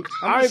would.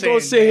 I ain't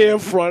gonna sit here in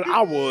front.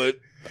 I would.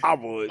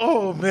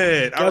 Oh,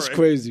 man. That's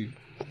crazy.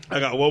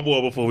 I got one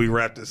more before we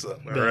wrap this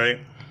up, all right?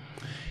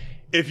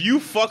 If you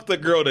fucked a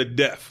girl to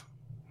death,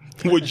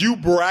 would you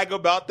brag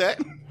about that?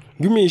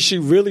 You mean she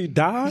really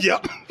died?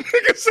 Yep.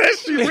 Nigga said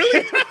she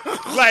really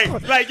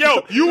like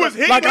yo, you was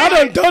hitting like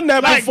I done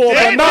that before,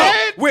 but not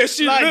where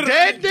she like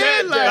literally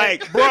dead. Like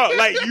Like, bro,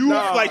 like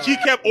like she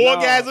kept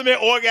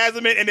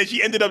orgasming, and then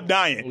she ended up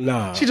dying.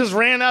 Nah. She just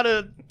ran out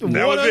of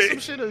water or some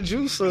shit, or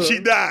juice. She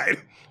died.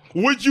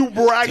 Would you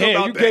brag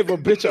about you that? gave a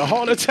bitch a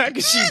heart attack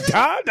and she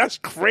died? That's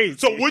crazy.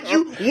 So would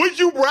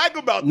you brag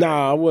about that?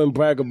 Nah, I wouldn't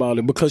brag about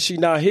it because she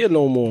not here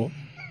no more.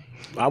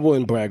 I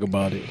wouldn't brag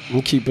about it.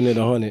 I'm keeping it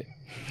 100.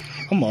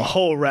 I'm a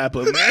whole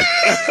rapper, man.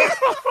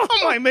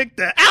 I might make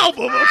the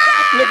album.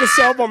 Nigga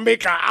said I'm gonna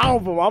make an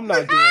album. I'm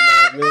not doing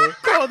that, man.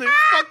 Called it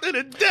fucked to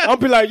the death. I'll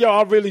be like, yo,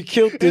 I really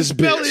killed this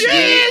Spell bitch.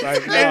 it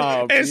Like,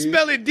 nah, and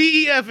spell it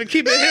DEF and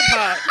keep it hip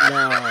hop.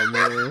 Nah,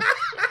 man.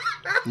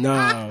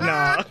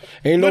 Nah.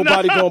 Ain't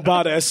nobody gonna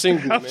buy that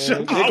single, man.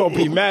 They gonna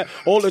be mad.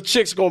 All the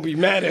chicks gonna be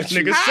mad at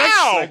you. Nigga,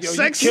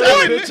 sex killing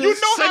selling. bitches? You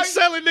know sex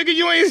selling, nigga.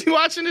 You ain't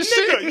watching this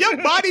shit. Your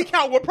body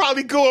count would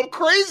probably go up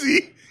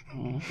crazy.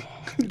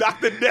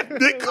 Dr. Death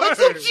Dick or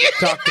some shit.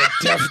 Dr.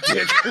 Death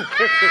Dick.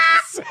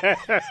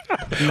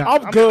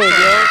 I'm good,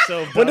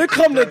 yo. When it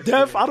come to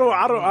death,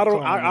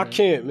 I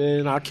can't,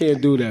 man. I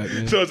can't do that,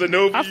 man. So it's a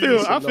no for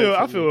you.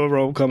 I feel where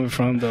Rob coming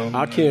from, though.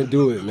 I can't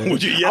do it, man.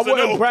 Would you, yes I or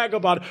wouldn't no? brag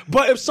about it.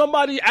 But if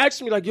somebody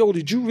asks me, like, yo,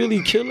 did you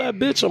really kill that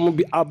bitch?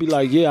 I'll be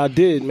like, yeah, I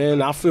did,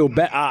 man. I feel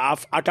bad.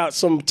 I got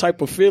some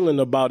type of feeling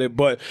about it,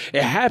 but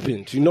it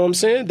happened. You know what I'm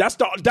saying? That's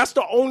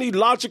the only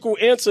logical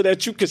answer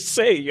that you could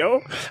say,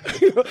 yo.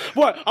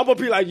 What? I'm gonna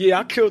be like, yeah,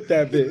 I killed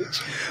that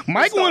bitch.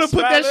 Mike want to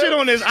put that shit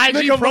on his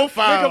IG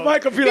profile. Nigga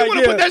Mike will be like,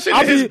 yeah, put that shit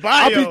in his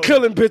bio. I be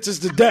killing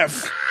bitches to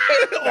death.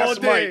 all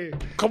day.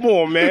 Mike. Come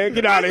on, man.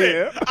 Get out of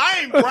here.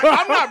 I'm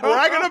not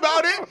bragging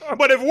about it,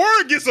 but if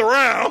word gets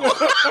around,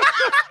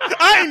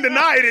 I ain't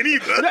denying it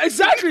either.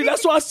 Exactly.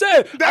 That's what I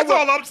said. That's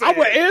all I'm saying. I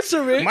would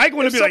answer it. Mike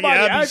want to be like,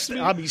 yeah, me.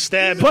 I'll be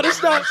stabbing. But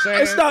it's not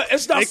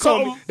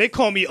something. They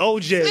call me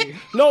OJ.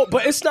 No,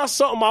 but it's not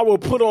something I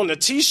would put on a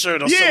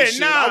T-shirt or some shit.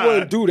 Nah. I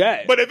wouldn't do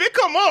that. But if it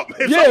come up,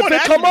 if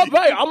it come up,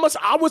 right,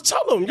 I would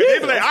tell them. Yeah, they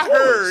be like, I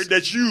heard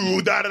that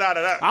you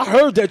da-da-da-da-da. I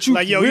heard that you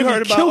like, yo, really you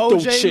heard about killed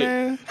OJ, them shit.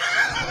 man?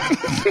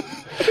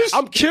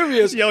 I'm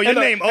curious. Yo, your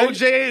name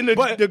OJ and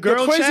the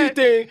girl crazy chat?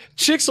 thing,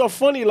 chicks are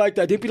funny like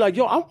that. They be like,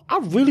 yo, I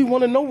really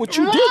want to know what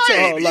you did to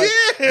her. Like,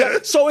 yeah.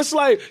 So it's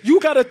like, you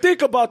got to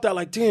think about that.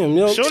 Like, damn,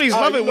 yo. Shorty's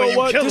love it when you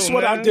kill This is them,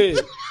 what man. I did.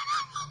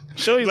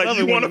 Shorty's Like, love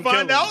you it when want to you find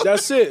kill them. out?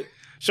 That's it.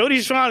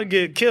 Shorty's trying to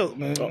get killed,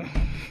 man.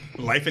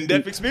 Life and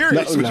death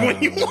experience. Which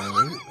one you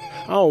want?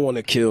 I don't want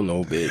to kill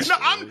no bitch.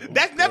 No,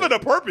 that's never the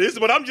purpose,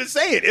 but I'm just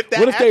saying. If that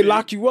What if they happens,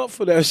 lock you up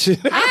for that shit?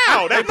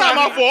 How? That's not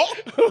my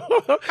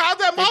fault. How's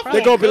that my fault?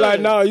 They're gonna be like,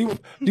 nah,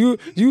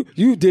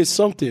 you did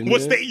something.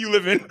 What man. state you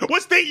live in?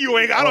 What state you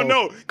in? I don't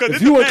know.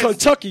 If you in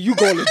Kentucky, you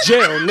going to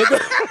jail, nigga.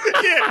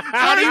 Yeah.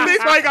 How do you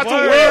think somebody got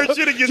some weird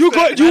shit against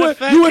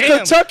that? You in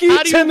Kentucky,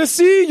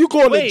 Tennessee, you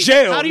going to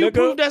jail, how do you nigga.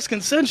 prove that's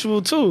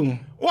consensual, too?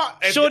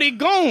 What? Shorty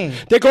gone.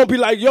 They're gonna be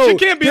like, yo, She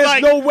can't be there's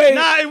like, no way.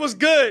 nah, it was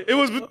good. It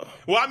was...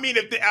 Well, I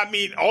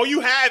mean, all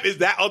you have is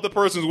that other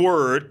person's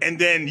word, and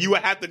then you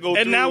would have to go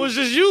through. And now it's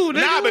just you,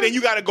 nigga. Nah, but then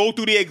you got to go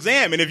through the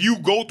exam, and if you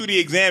go through the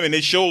exam and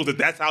it shows that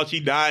that's how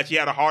she died, she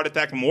had a heart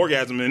attack from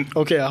orgasming.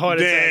 Okay, a heart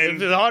attack. Then- If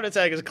the heart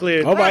attack is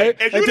clear. All right.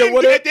 If And you then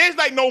what didn't, if- if there's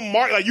like no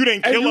mark, like you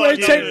didn't And kill you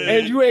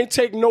her, ain't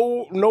take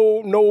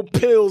no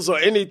pills or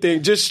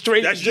anything. Just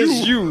straight. that's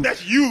just you.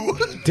 That's you.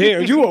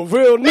 Damn, you a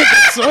real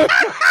nigga, son.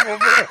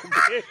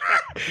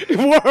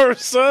 Word,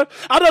 son.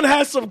 I done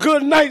had some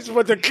good nights,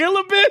 but to kill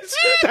a bitch,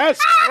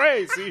 that's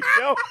crazy,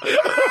 yo.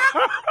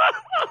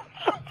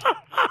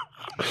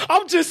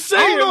 I'm just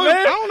saying, man.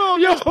 I don't know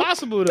if that's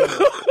possible though.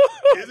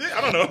 Is it?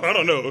 I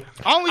don't know.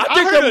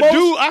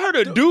 I heard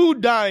a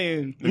dude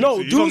dying. No,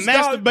 From dude's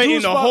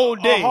masturbating the whole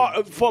day.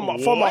 From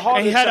a heart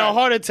And he had a attack.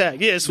 heart attack.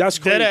 Yes, That's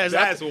crazy.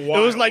 That's It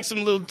wild. was like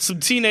some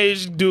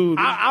teenage dude.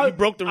 He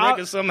broke the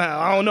record somehow.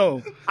 I don't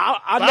know. I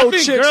But I know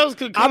think chicks. girls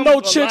could I come know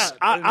a chicks. lot,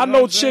 I you know know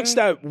what I'm chicks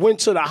saying? that went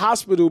to the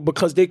hospital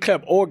because they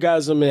kept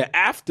orgasming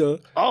after.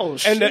 Oh,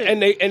 shit.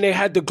 And they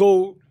had to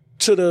go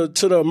to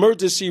the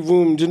emergency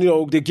room, you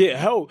know, to get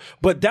help.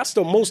 But that's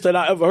the most that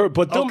I ever heard.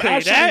 But them Okay,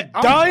 actually that,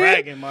 I'm dying.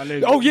 bragging, my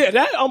nigga. Oh yeah,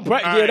 that I'm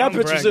bragging. Yeah, that I'm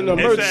bitch was in the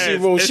bragging. emergency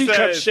room. She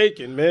kept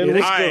shaking, man. Yeah,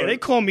 What's All right. good? They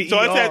call me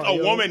So it ER, says a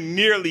yo. woman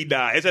nearly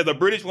died. It says a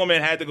British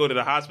woman had to go to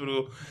the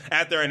hospital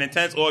after an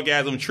intense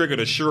orgasm triggered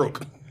a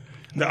stroke.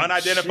 The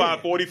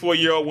unidentified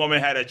 44-year-old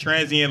woman had a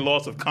transient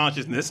loss of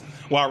consciousness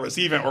while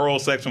receiving oral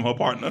sex from her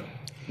partner.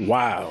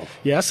 Wow.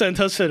 Yeah, I sent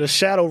her to the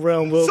shadow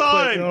realm real Son,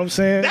 quick. You know what I'm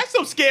saying? That's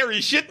some scary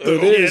shit, though.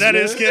 It is, Yeah, that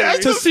man. is scary. That's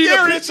To some see a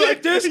scary bitch shit.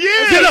 like this.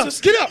 Yeah. Get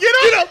up. Get up.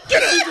 Get up.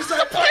 Get up.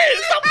 Stop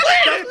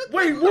playing.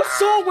 Wait, what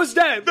song was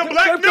that? The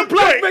Black Milk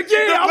Black Break. Yeah,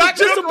 The I was Black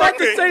just Milk about to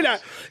Break. say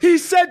that. He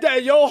said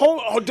that, yo.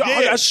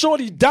 Yeah. That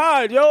shorty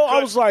died, yo.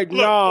 I was like,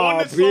 Look, nah, on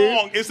the bitch.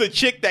 song, it's a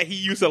chick that he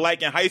used to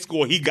like in high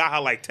school. He got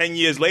her like 10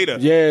 years later.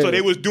 Yeah. So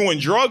they was doing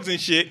drugs and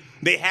shit.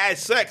 They had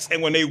sex,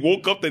 and when they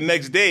woke up the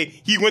next day,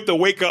 he went to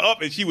wake her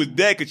up, and she was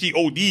dead because she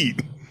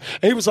OD'd.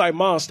 And he was like,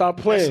 Mom, stop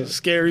playing.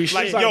 Scary shit.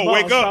 Like, He's like, yo, Mom,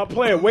 wake up. Stop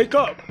playing. Wake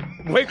up.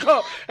 Wake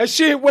up. And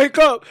she didn't wake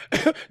up.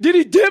 Did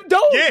he dip, though?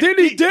 Yeah, Did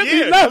he dip? yeah,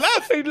 He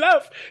left. He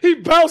left. He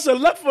bounced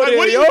and left for Like, there,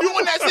 what do yo. you do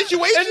in that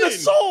situation? In the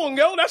song,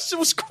 yo. That shit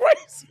was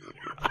crazy.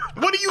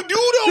 What do you do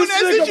though in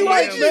that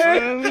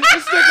situation?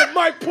 This nigga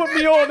Mike put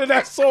me on to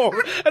that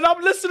song, and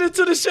I'm listening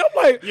to the shit.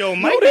 I'm like, yo,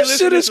 Mike, this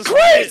shit is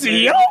crazy,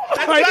 yo.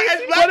 But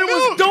it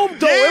was dope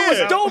though. Yeah. It was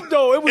dope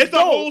though. It was it's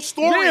dope. The whole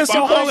story. Yeah, it's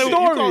a whole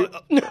story.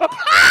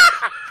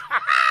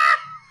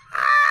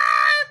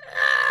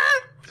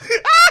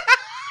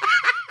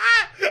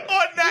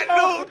 On that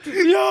note,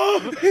 yo,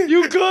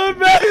 you good,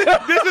 man?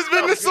 This has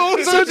been the Soul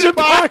Searching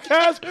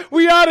podcast.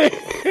 We out of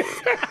here.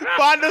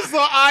 Find us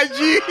on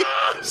IG,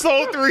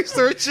 Soul3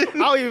 Searching. I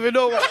don't even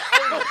know what.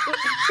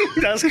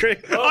 That's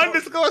crazy.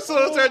 _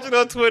 Soul Searching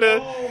on Twitter.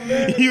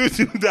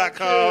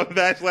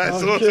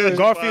 YouTube.com/Soul Searching.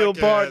 Garfield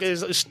Podcast. Park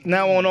is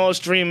now on all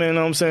streaming. You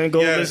know what I'm saying? Go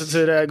listen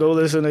to that. Go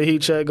listen to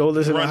Heat Check. Go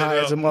listen to High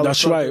as a Motherfucker.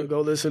 That's right.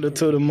 Go listen to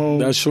the Moon.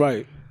 That's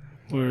right.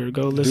 Word.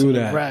 Go listen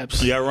to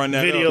raps. Yeah, run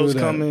that videos up.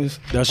 coming.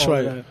 That's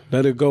right. That.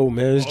 Let it go,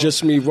 man. It's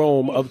just me,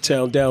 Rome,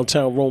 uptown,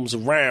 downtown, roams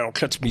around.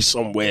 Catch me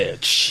somewhere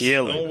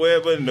chilling.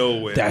 Somewhere but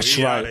nowhere. That's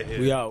right.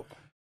 We out.